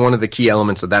is that one of the key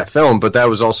elements of that film, but that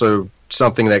was also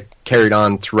something that carried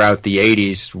on throughout the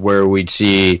 80s, where we'd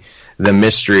see the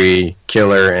mystery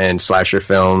killer and slasher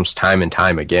films time and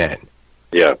time again.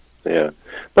 Yeah.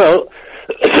 Well,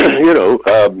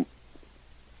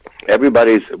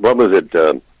 everybody's, what was it?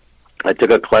 I took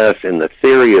a class in the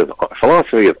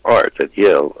philosophy of art at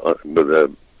Yale with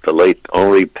the late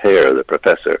Henri Pear, the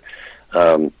professor,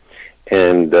 and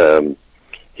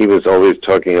he was always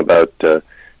talking about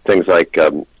things like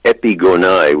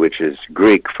epigonai, which is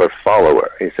Greek for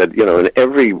follower. He said, in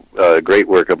every great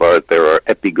work of art, there are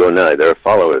epigonai. There are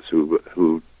followers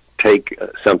who take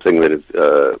something that is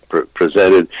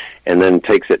presented and then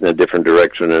takes it in a different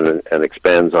direction and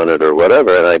expands on it or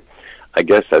whatever. And I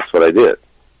guess that's what I did.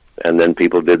 And then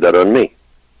people did that on me.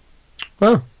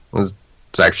 Well, it's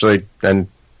actually, and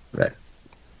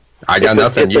I got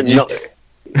nothing.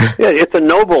 It's a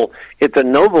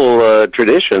noble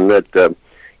tradition that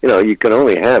you can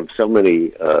only have so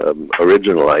many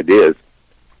original ideas,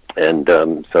 and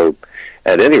so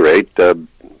at any rate,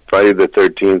 Friday the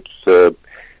 13th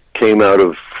came out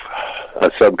of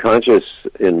a subconscious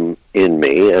in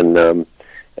me, and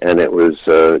it was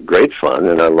great fun,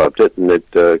 and I loved it, and it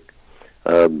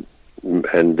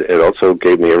also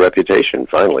gave me a reputation.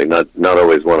 Finally, not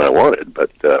always one I wanted,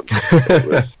 but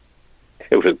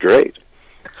it was great.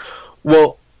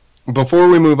 Well, before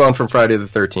we move on from Friday the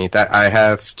 13th, I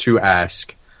have to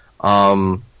ask.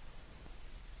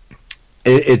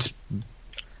 It's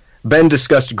been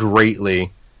discussed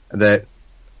greatly that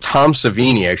Tom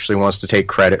Savini actually wants to take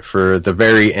credit for the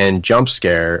very end jump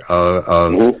scare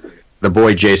of the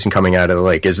boy Jason coming out of the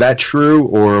lake. Is that true,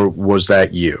 or was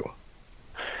that you?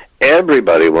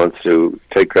 Everybody wants to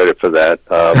take credit for that.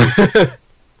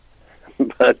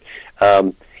 But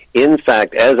in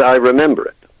fact, as I remember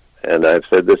it, and I've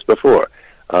said this before,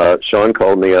 Sean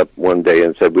called me up one day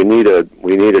and said, we need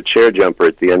a chair jumper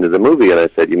at the end of the movie. And I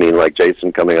said, you mean like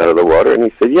Jason coming out of the water? And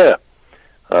he said, yeah.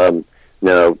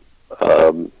 Now,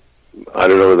 I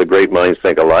don't know whether great minds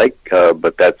think alike,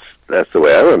 but that's the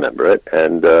way I remember it.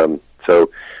 And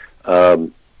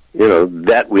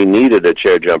that we needed a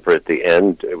chair jumper at the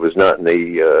end. It was not in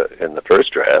the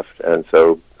first draft, and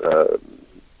so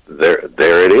there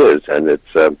it is, and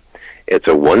it's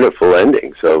a wonderful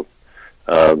ending. So,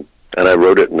 and I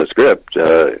wrote it in the script.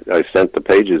 I sent the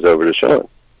pages over to Sean.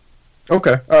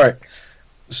 Okay, all right.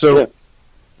 So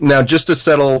now, just to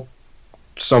settle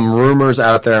some rumors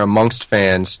out there amongst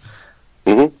fans,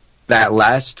 that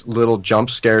last little jump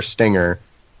scare stinger,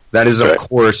 that is, of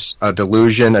course, a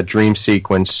delusion, a dream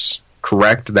sequence,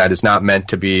 correct? That is not meant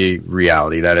to be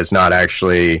reality. That is not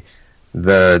actually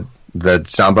the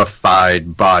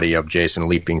zombified body of Jason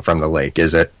leaping from the lake,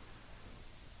 is it?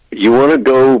 You want to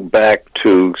go back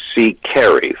to see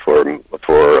Carrie for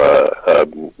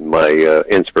my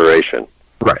inspiration.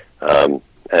 Right.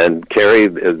 And Carrie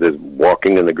is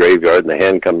walking in the graveyard, and the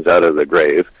hand comes out of the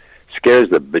grave, scares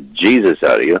the bejesus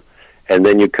out of you, and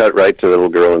then you cut right to the little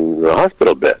girl in the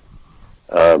hospital bed.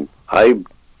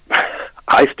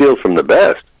 I steal from the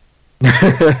best.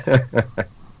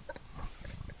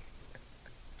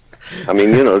 I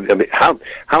mean,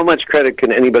 how much credit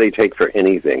can anybody take for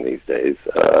anything these days?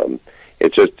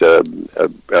 It's just a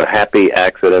happy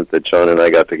accident that Sean and I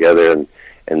got together,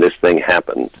 and this thing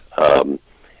happened. And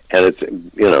it's,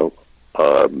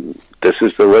 this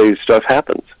is the way stuff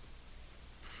happens.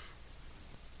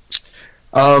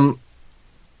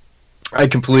 I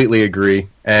completely agree.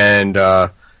 And,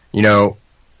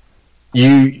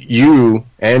 you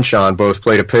and Sean both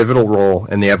played a pivotal role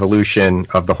in the evolution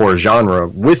of the horror genre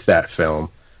with that film.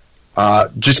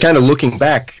 Just kind of looking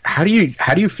back, how do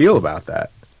you feel about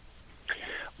that?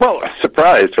 Well,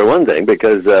 surprised for one thing,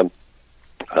 because at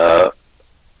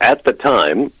the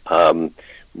time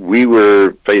we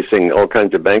were facing all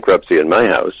kinds of bankruptcy in my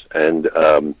house, and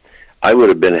I would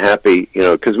have been happy,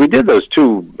 because we did those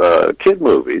two kid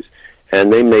movies,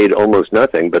 and they made almost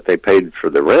nothing, but they paid for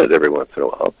the rent every once in a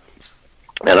while.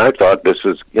 And I thought this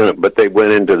was, but they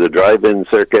went into the drive-in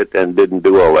circuit and didn't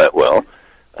do all that well.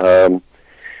 And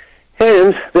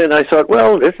then I thought,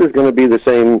 well, this is going to be the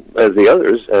same as the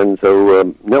others. And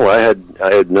so, no, I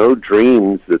had no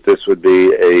dreams that this would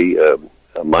be a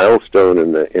milestone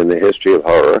in the history of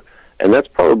horror. And that's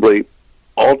probably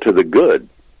all to the good,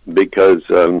 because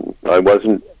I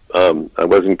wasn't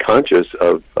conscious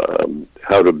of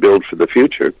how to build for the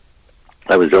future.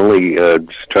 I was only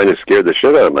just trying to scare the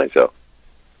shit out of myself.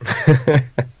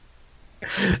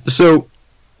 So,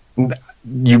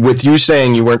 with you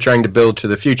saying you weren't trying to build to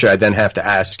the future, I then have to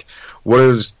ask, what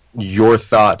is your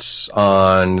thoughts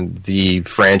on the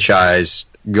franchise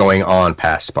going on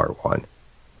past part one?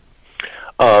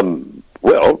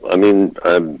 Well, I mean,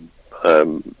 I'm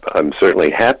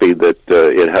certainly happy that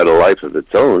it had a life of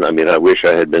its own. I mean, I wish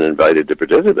I had been invited to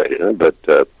participate in it, but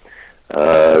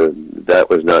that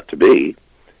was not to be.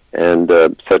 And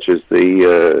such is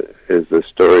the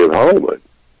story of Hollywood.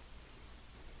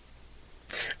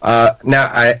 Now,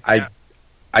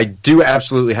 I do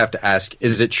absolutely have to ask,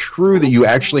 is it true that you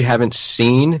actually haven't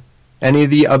seen any of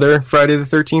the other Friday the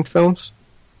 13th films?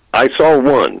 I saw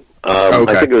one.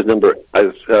 Okay. I think it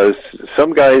was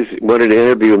some guys wanted to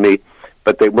interview me,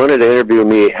 but they wanted to interview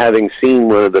me having seen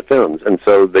one of the films, and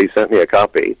so they sent me a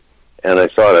copy, and I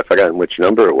saw it. I've forgotten which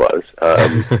number it was,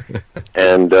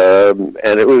 and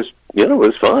it was, it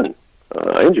was fun.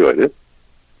 I enjoyed it.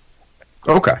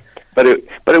 Okay. But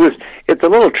it's a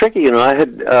little tricky, I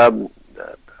had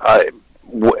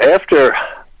after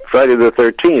Friday the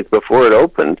 13th, before it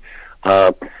opened,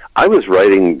 I was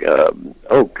writing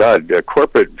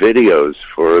corporate videos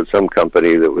for some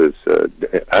company that was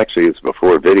actually it's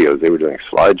before videos. They were doing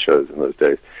slideshows in those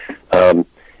days,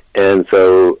 and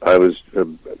so I was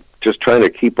just trying to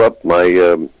keep up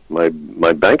my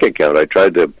my bank account. I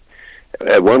tried to,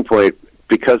 at one point,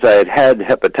 because I had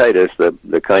hepatitis,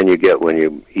 the kind you get when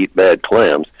you eat bad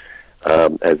clams,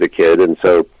 as a kid, and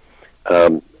so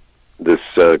this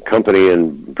company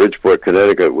in Bridgeport,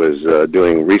 Connecticut, was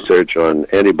doing research on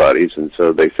antibodies, and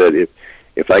so they said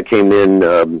if I came in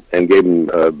and gave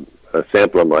them a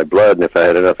sample of my blood, and if I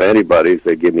had enough antibodies,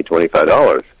 they'd give me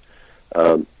 $25.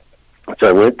 So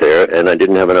I went there, and I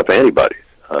didn't have enough antibodies.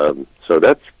 So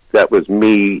that was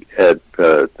me at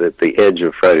the edge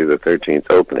of Friday the 13th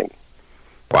opening.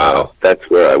 Wow. That's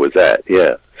where I was at,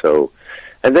 yeah. So,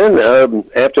 and then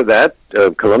after that,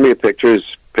 Columbia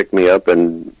Pictures picked me up,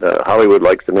 and Hollywood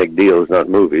likes to make deals, not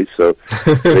movies. So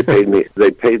they paid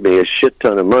me a shit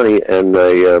ton of money, and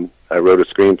I wrote a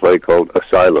screenplay called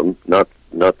Asylum, not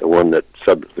the one that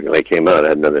subsequently came out. It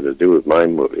had nothing to do with my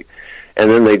movie. And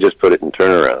then they just put it in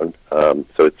turnaround.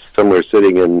 So it's somewhere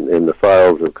sitting in the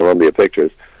files of Columbia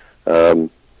Pictures. And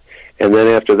then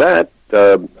after that,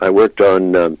 I worked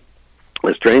on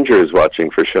A Stranger Is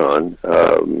Watching for Sean,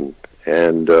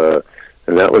 and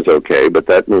that was okay, but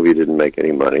that movie didn't make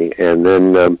any money. And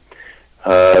then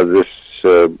this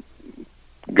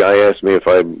guy asked me if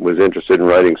I was interested in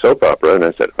writing soap opera, and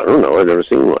I said, I don't know, I've never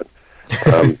seen one.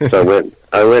 So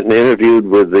I went and interviewed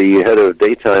with the head of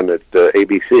daytime at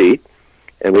ABC,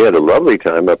 and we had a lovely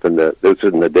time up in this was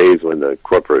in the days when the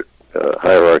corporate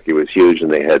hierarchy was huge,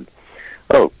 and they had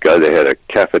a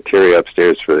cafeteria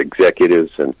upstairs for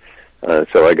executives, and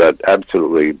so I got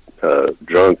absolutely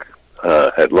drunk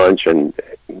at lunch and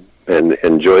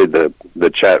enjoyed the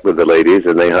chat with the ladies,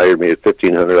 and they hired me at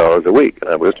 $1,500 a week.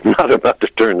 I was not about to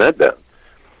turn that down,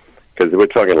 because we're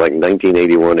talking like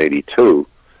 1981, 82.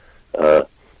 That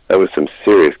was some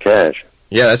serious cash.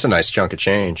 Yeah, that's a nice chunk of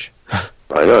change.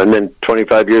 I know, and then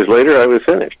 25 years later, I was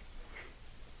finished.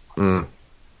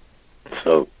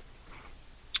 So,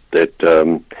 that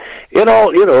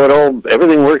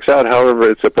everything works out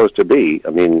however it's supposed to be. I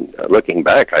mean, looking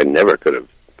back, I never could have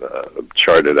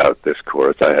charted out this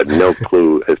course. I had no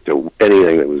clue as to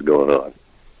anything that was going on.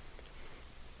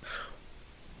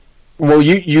 Well,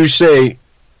 you say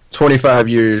 25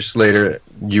 years later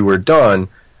you were done.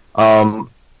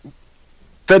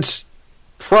 That's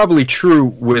probably true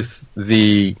with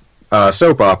the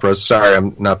soap operas. Sorry,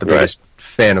 I'm not the biggest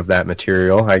fan of that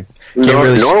material. I can't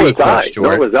really speak much to it.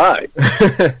 Nor was I.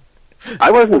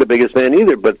 I wasn't the biggest fan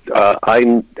either, but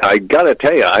I got to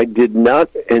tell you, I did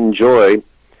not enjoy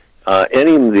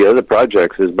any of the other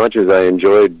projects as much as I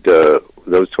enjoyed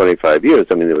those 25 years.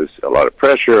 I mean, there was a lot of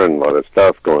pressure and a lot of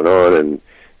stuff going on,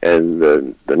 and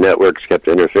the networks kept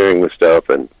interfering with stuff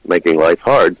and making life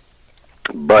hard.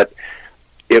 But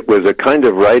it was a kind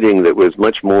of writing that was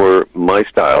much more my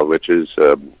style, which is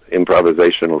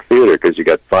improvisational theater, because you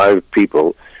got 5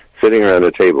 people sitting around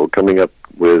a table coming up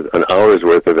with an hour's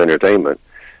worth of entertainment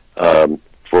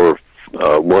for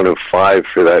one of 5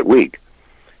 for that week.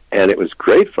 And it was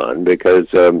great fun because,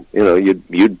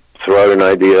 you'd throw out an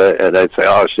idea and I'd say,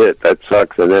 oh, shit, that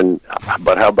sucks. And then,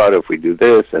 but how about if we do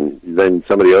this? And then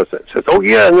somebody else says, oh,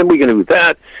 yeah, and then we can do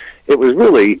that. It was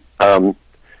really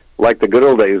like the good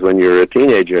old days when you're a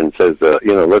teenager and says,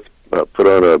 let's put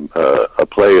on a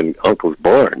play in Uncle's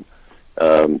barn.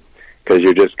 Because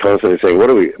you're just constantly saying,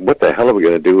 what the hell are we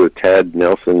going to do with Tad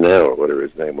Nelson now, or whatever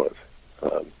his name was?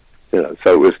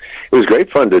 So it was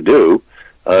great fun to do,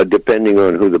 depending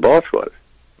on who the boss was.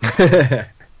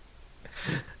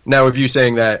 Now, with you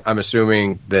saying that, I'm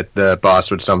assuming that the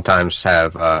boss would sometimes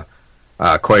have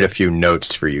quite a few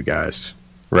notes for you guys,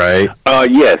 right?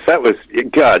 Yes, that was,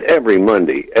 God, every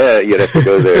Monday. You'd have to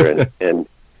go there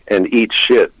and eat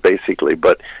shit, basically.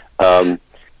 But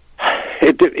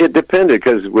it depended,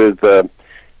 because with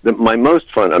my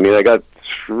most fun, I mean, I got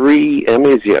 3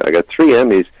 Emmys. Yeah, I got 3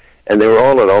 Emmys, and they were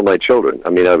all at All My Children. I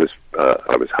mean, I was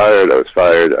hired, I was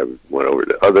fired, I went over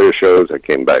to other shows, I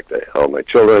came back to All My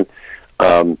Children.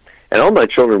 And All My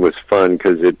Children was fun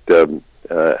because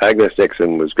Agnes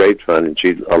Nixon was great fun, and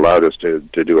she allowed us to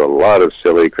do a lot of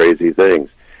silly, crazy things.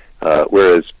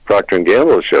 Whereas Procter &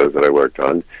 Gamble shows that I worked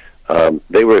on,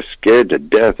 they were scared to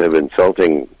death of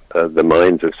insulting the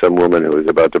minds of some woman who was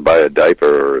about to buy a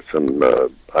diaper or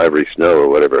some Ivory Snow or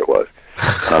whatever it was.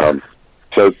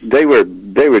 So they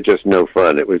were just no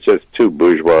fun. It was just too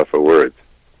bourgeois for words.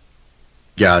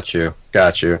 Got you.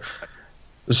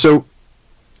 So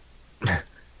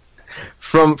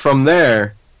from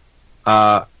there,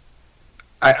 I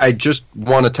just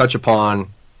want to touch upon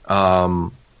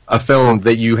a film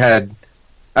that you had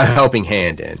a helping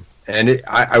hand in. And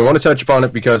I want to touch upon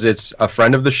it because it's a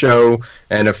friend of the show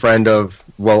and a friend of,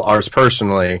 ours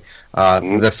personally.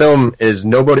 The film is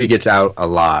Nobody Gets Out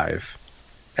Alive.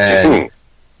 And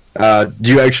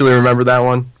do you actually remember that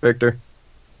one, Victor?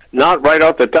 Not right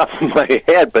off the top of my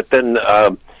head, but then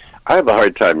I have a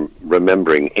hard time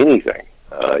remembering anything.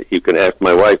 You can ask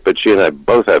my wife, but she and I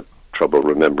both have trouble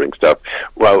remembering stuff.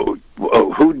 Well,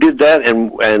 who did that,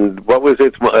 and what was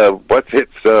its what's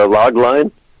its log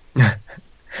line?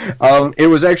 It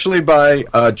was actually by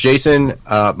Jason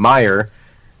Meyer,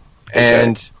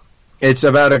 and it's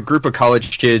about a group of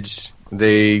college kids.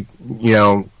 They,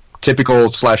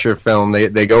 typical slasher film.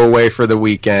 They go away for the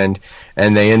weekend,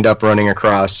 and they end up running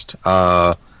across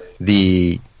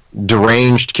the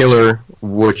deranged killer,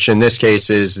 which in this case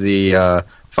is the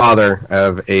father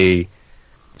of a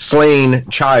slain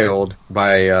child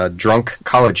by drunk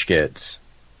college kids.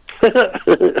 I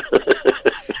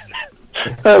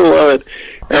love it.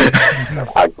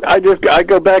 I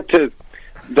go back to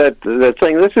that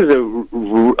thing. This is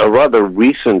a rather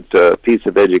recent piece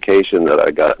of education that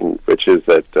I gotten, which is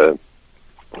that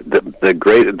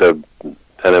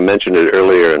and I mentioned it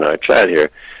earlier in our chat here,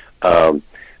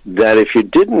 that if you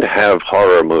didn't have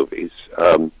horror movies,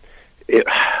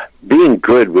 being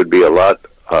good would be a lot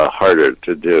harder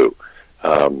to do.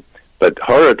 But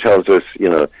horror tells us,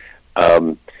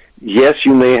 yes,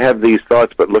 you may have these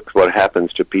thoughts, but look what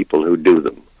happens to people who do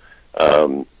them.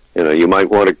 You might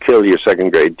want to kill your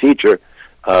second grade teacher,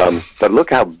 but look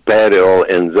how bad it all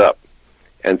ends up.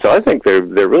 And so I think they're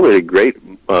really great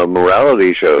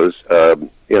morality shows.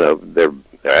 They're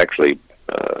actually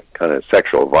kind of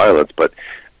sexual violence, but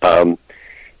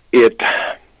it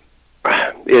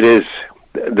is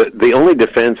the only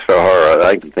defense for horror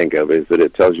I can think of is that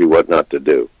it tells you what not to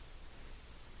do.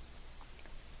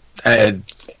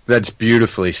 That's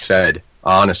beautifully said,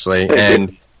 honestly.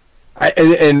 And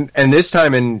this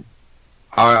time in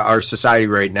our society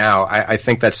right now, I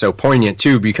think that's so poignant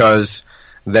too, because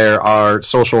there are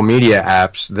social media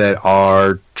apps that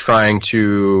are trying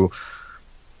to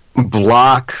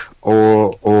block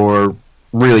or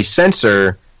really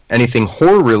censor anything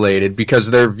horror related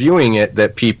because they're viewing it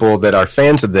that people that are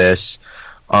fans of this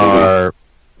are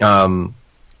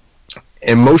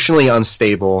emotionally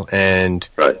unstable and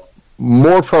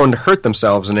more prone to hurt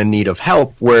themselves and in need of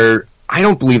help, where I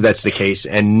don't believe that's the case,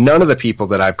 and none of the people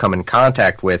that I've come in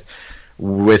contact with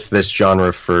this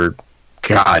genre for,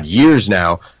 years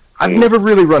now, I've never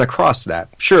really run across that.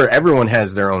 Sure, everyone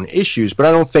has their own issues, but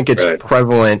I don't think it's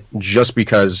prevalent just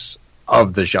because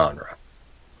of the genre.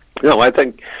 No, I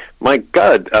think, my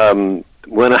God,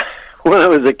 when I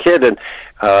was a kid, and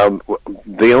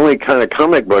the only kind of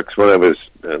comic books when I was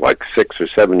like 6 or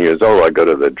 7 years old, I'd go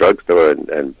to the drugstore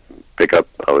and pick up,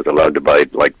 I was allowed to buy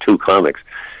like 2 comics.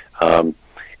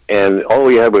 And all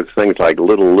we had was things like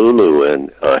Little Lulu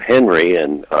and Henry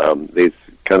and these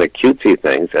kind of cutesy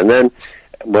things. And then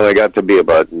when I got to be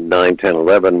about 9, 10,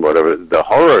 11, whatever, the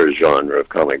horror genre of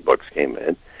comic books came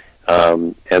in.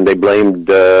 And they blamed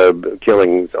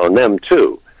killings on them,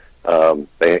 too.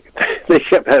 They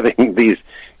kept having these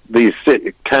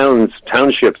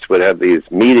townships would have these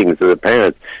meetings of the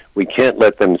parents. We can't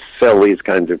let them sell these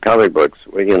kinds of comic books,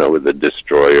 you know, with the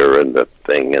Destroyer and the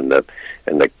Thing and the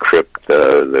Crypt,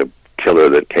 the killer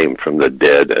that came from the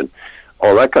dead and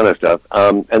all that kind of stuff.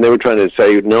 And they were trying to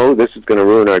say, no, this is going to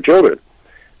ruin our children.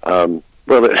 Well,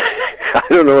 I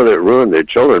don't know whether it ruined their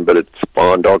children, but it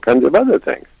spawned all kinds of other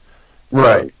things.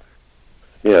 Right.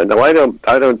 Yeah. No, I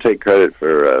don't take credit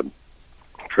for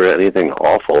anything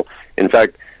awful. In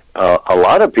fact, a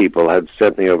lot of people have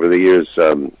sent me over the years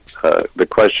the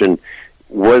question: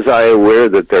 was I aware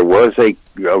that there was a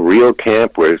real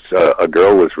camp where a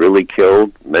girl was really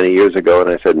killed many years ago?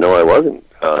 And I said, no, I wasn't.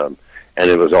 And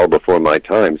it was all before my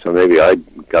time, so maybe I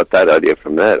got that idea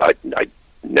from that. I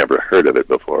never heard of it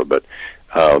before, but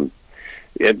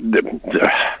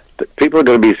people are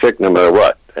going to be sick no matter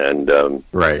what. And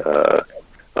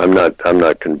I'm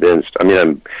not convinced. I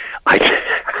mean,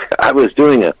 I was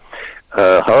doing a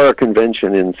horror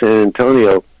convention in San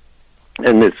Antonio,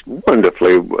 and this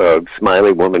wonderfully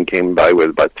smiley woman came by with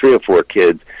about 3 or 4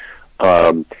 kids,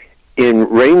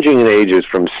 ranging in ages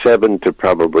from 7 to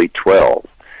probably 12.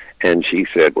 And she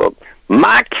said, well,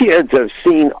 my kids have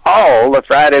seen all the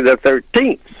Friday the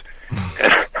 13th.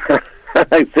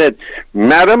 I said,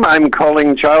 madam, I'm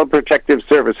calling Child Protective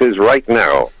Services right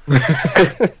now.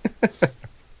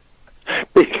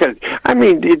 Because, I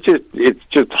mean, it's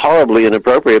just horribly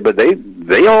inappropriate, but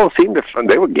they all seemed to fun.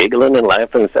 They were giggling and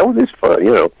laughing and saying, oh, this is fun,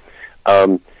 you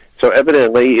know. So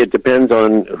evidently it depends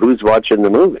on who's watching the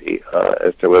movie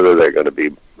as to whether they're going to be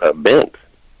bent.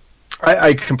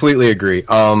 I completely agree.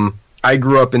 I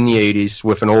grew up in the 80s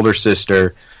with an older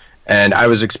sister, and I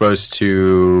was exposed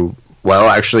to, well,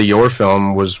 actually your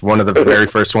film was one of the very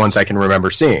first ones I can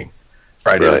remember seeing,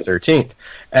 Friday the 13th.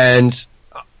 And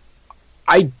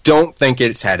I don't think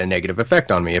it's had a negative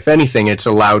effect on me. If anything, it's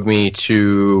allowed me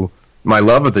to, my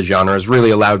love of the genre has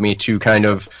really allowed me to kind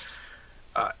of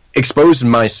expose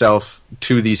myself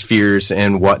to these fears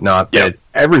and whatnot that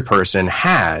every person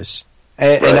has,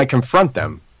 and I confront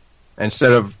them.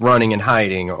 Instead of running and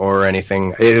hiding or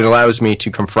anything, it allows me to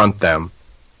confront them.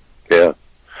 Yeah.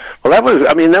 Well, that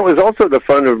was also the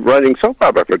fun of writing soap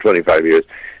opera for 25 years,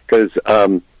 because,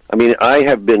 I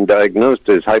have been diagnosed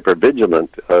as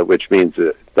hypervigilant, which means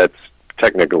that's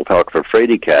technical talk for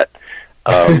fraidy cat.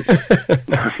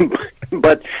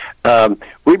 But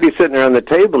we'd be sitting around the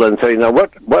table and saying, now,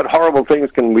 what horrible things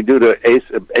can we do to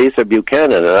Asa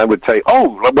Buchanan? And I would say,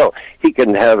 oh, well, he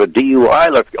can have a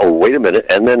DUI. Oh, wait a minute.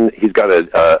 And then he's got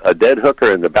a dead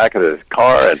hooker in the back of his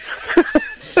car. And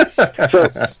so,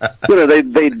 you know,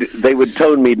 they would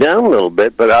tone me down a little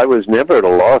bit, but I was never at a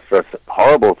loss for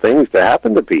horrible things to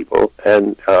happen to people.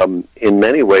 And in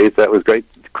many ways, that was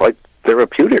quite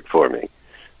therapeutic for me.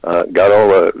 Got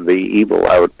all the evil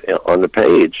out on the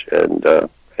page, and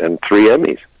 3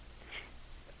 Emmys.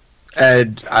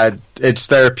 And it's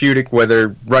therapeutic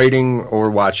whether writing or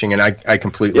watching, and I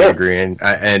completely agree.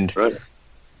 And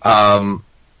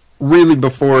really,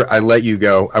 before I let you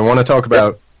go, I want to talk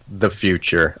about the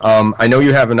future. I know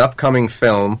you have an upcoming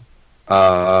film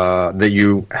that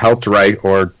you helped write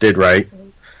or did write,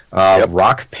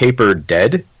 Rock, Paper,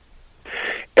 Dead.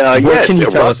 What can you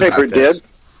tell us about this? Dead.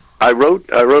 I wrote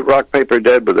Rock, Paper,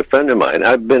 Dead with a friend of mine.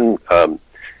 I've been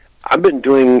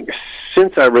doing,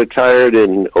 since I retired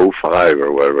in 2005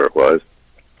 or whatever it was,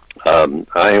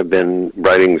 I have been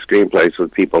writing screenplays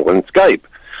with people on Skype.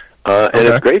 And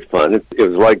it's great fun. It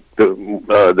was like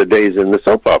the days in the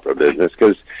soap opera business,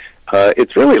 because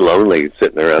it's really lonely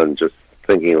sitting around just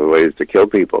thinking of ways to kill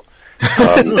people.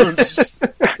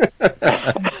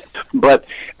 But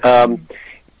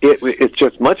it's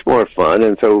just much more fun.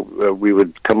 And so we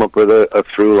would come up with a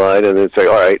through line, and then say,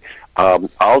 all right,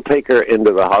 I'll take her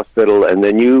into the hospital, and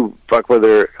then you fuck with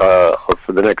her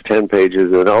for the next 10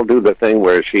 pages, and I'll do the thing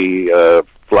where she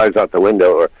flies out the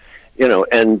window, or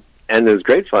and it was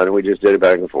great fun, and we just did it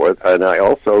back and forth. And I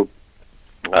also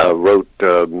wrote,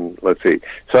 let's see,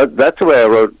 so that's the way I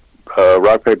wrote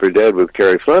Rock, Paper, Dead with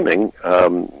Kerry Fleming,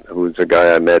 who's a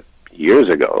guy I met years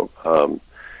ago.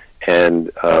 And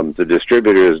the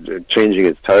distributor is changing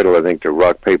its title, I think, to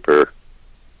Rock, Paper,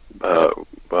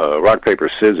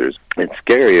 Scissors. It's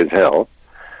scary as hell.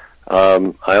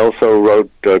 I also wrote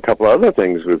a couple other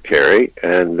things with Kerry,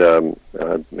 and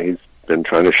he's been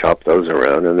trying to shop those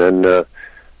around. And then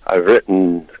I wrote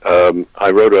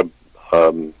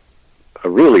a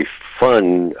really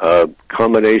fun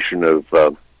combination of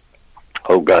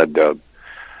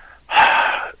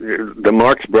the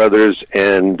Marx Brothers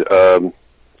and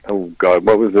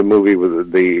what was the movie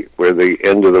with where the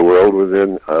end of the world was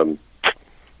in?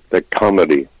 The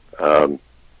comedy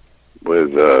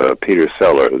with Peter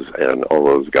Sellers and all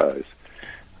those guys.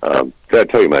 Did I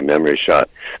tell you my memory shot?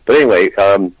 But anyway,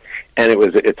 and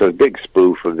it's a big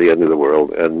spoof of the end of the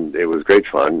world, and it was great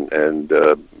fun. And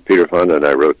Peter Fonda and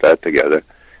I wrote that together.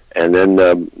 And then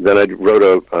I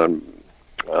wrote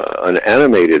an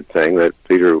animated thing that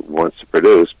Peter wants to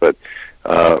produce, but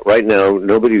right now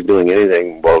nobody's doing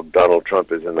anything while Donald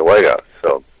Trump is in the White House.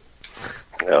 So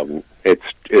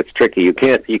it's tricky. You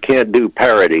can't do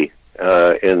parody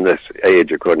in this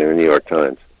age, according to the New York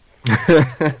Times.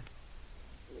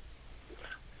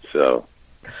 So,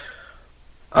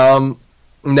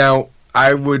 now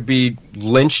I would be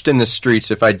lynched in the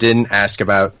streets if I didn't ask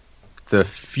about the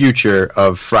future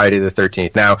of Friday the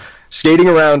 13th. Now, skating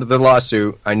around the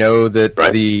lawsuit, I know that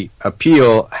the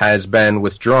appeal has been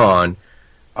withdrawn.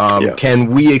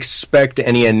 Can we expect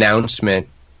any announcement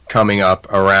coming up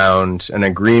around an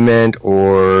agreement,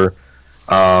 or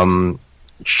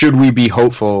should we be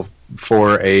hopeful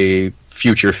for a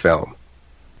future film?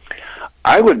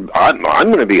 I'm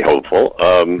going to be hopeful.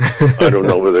 I don't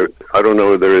know whether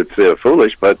it's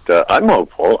foolish, but I'm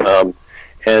hopeful. I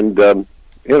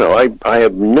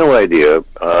have no idea.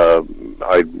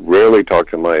 I rarely talk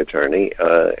to my attorney,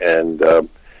 and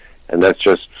that's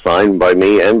just fine by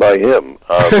me and by him.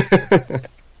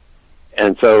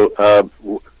 And so,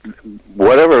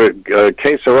 whatever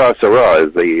que sera sera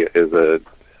is a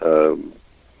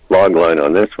log line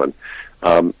on this one.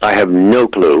 I have no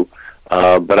clue,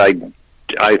 but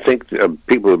I think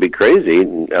people would be crazy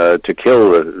to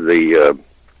kill the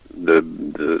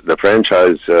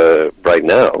franchise right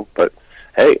now. But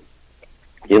hey,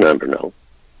 you never know.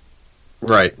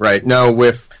 Right. No,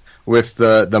 with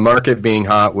the market being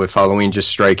hot, with Halloween just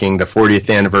striking, the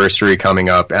 40th anniversary coming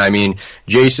up, I mean,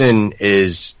 Jason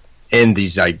is in the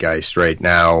zeitgeist right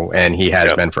now, and he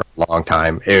has been for a long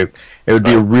time. It would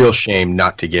be a real shame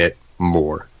not to get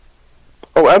more.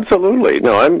 Oh, absolutely.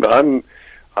 No, I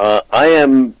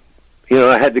am.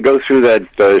 I had to go through that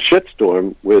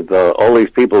shitstorm with all these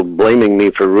people blaming me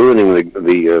for ruining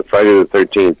the Friday the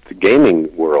 13th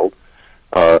gaming world.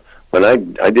 When I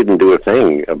didn't do a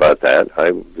thing about that.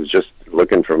 I was just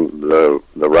looking from the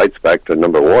rights back to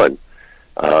number one.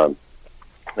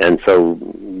 And so,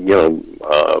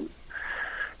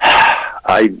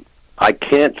 I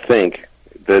can't think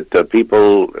that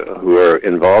people who are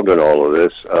involved in all of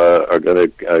this are going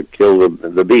to kill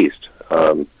the beast.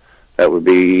 That would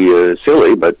be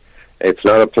silly, but it's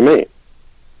not up to me.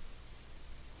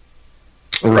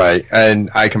 Right,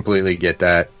 and I completely get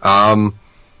that.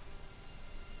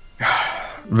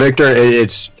 Victor,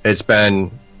 it's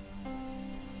been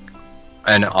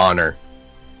an honor,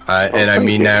 and I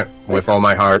mean that with all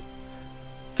my heart.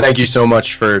 Thank you so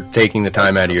much for taking the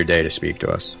time out of your day to speak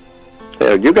to us.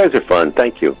 Yeah, you guys are fun.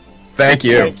 Thank you. Thank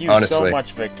you. Thank you honestly. so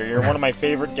much, Victor. You're one of my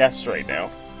favorite guests right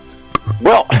now.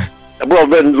 Well,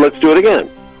 then let's do it again.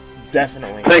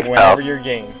 Definitely. Thanks, whenever pal. you're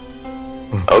game.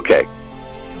 Okay.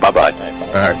 Bye-bye.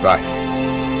 All right, bye.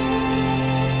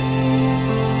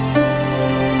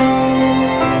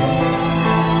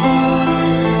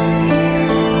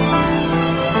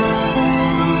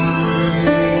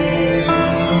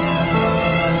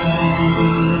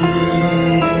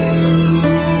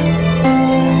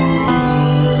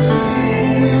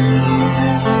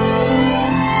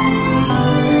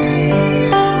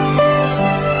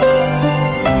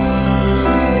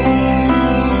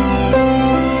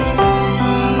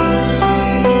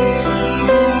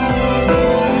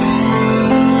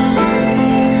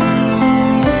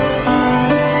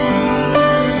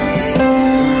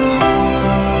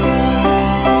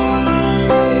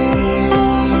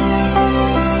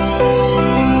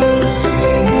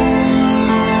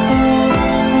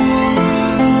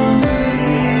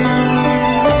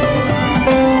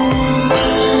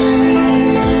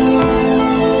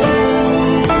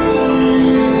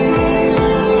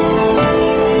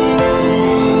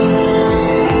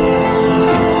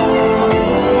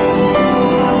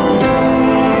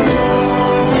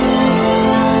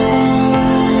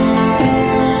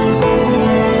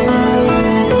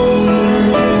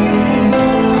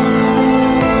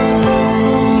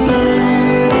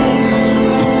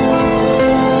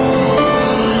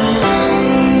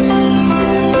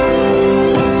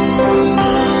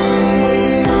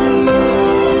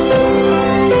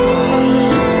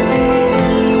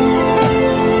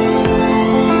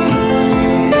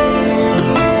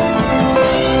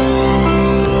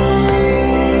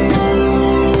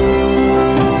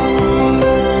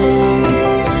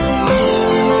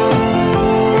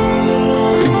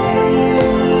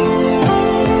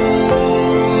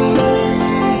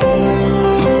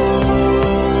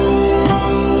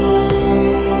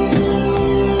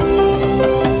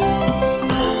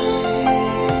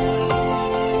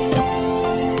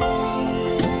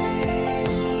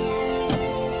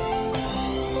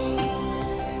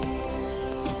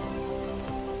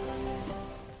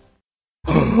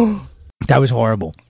 That was horrible.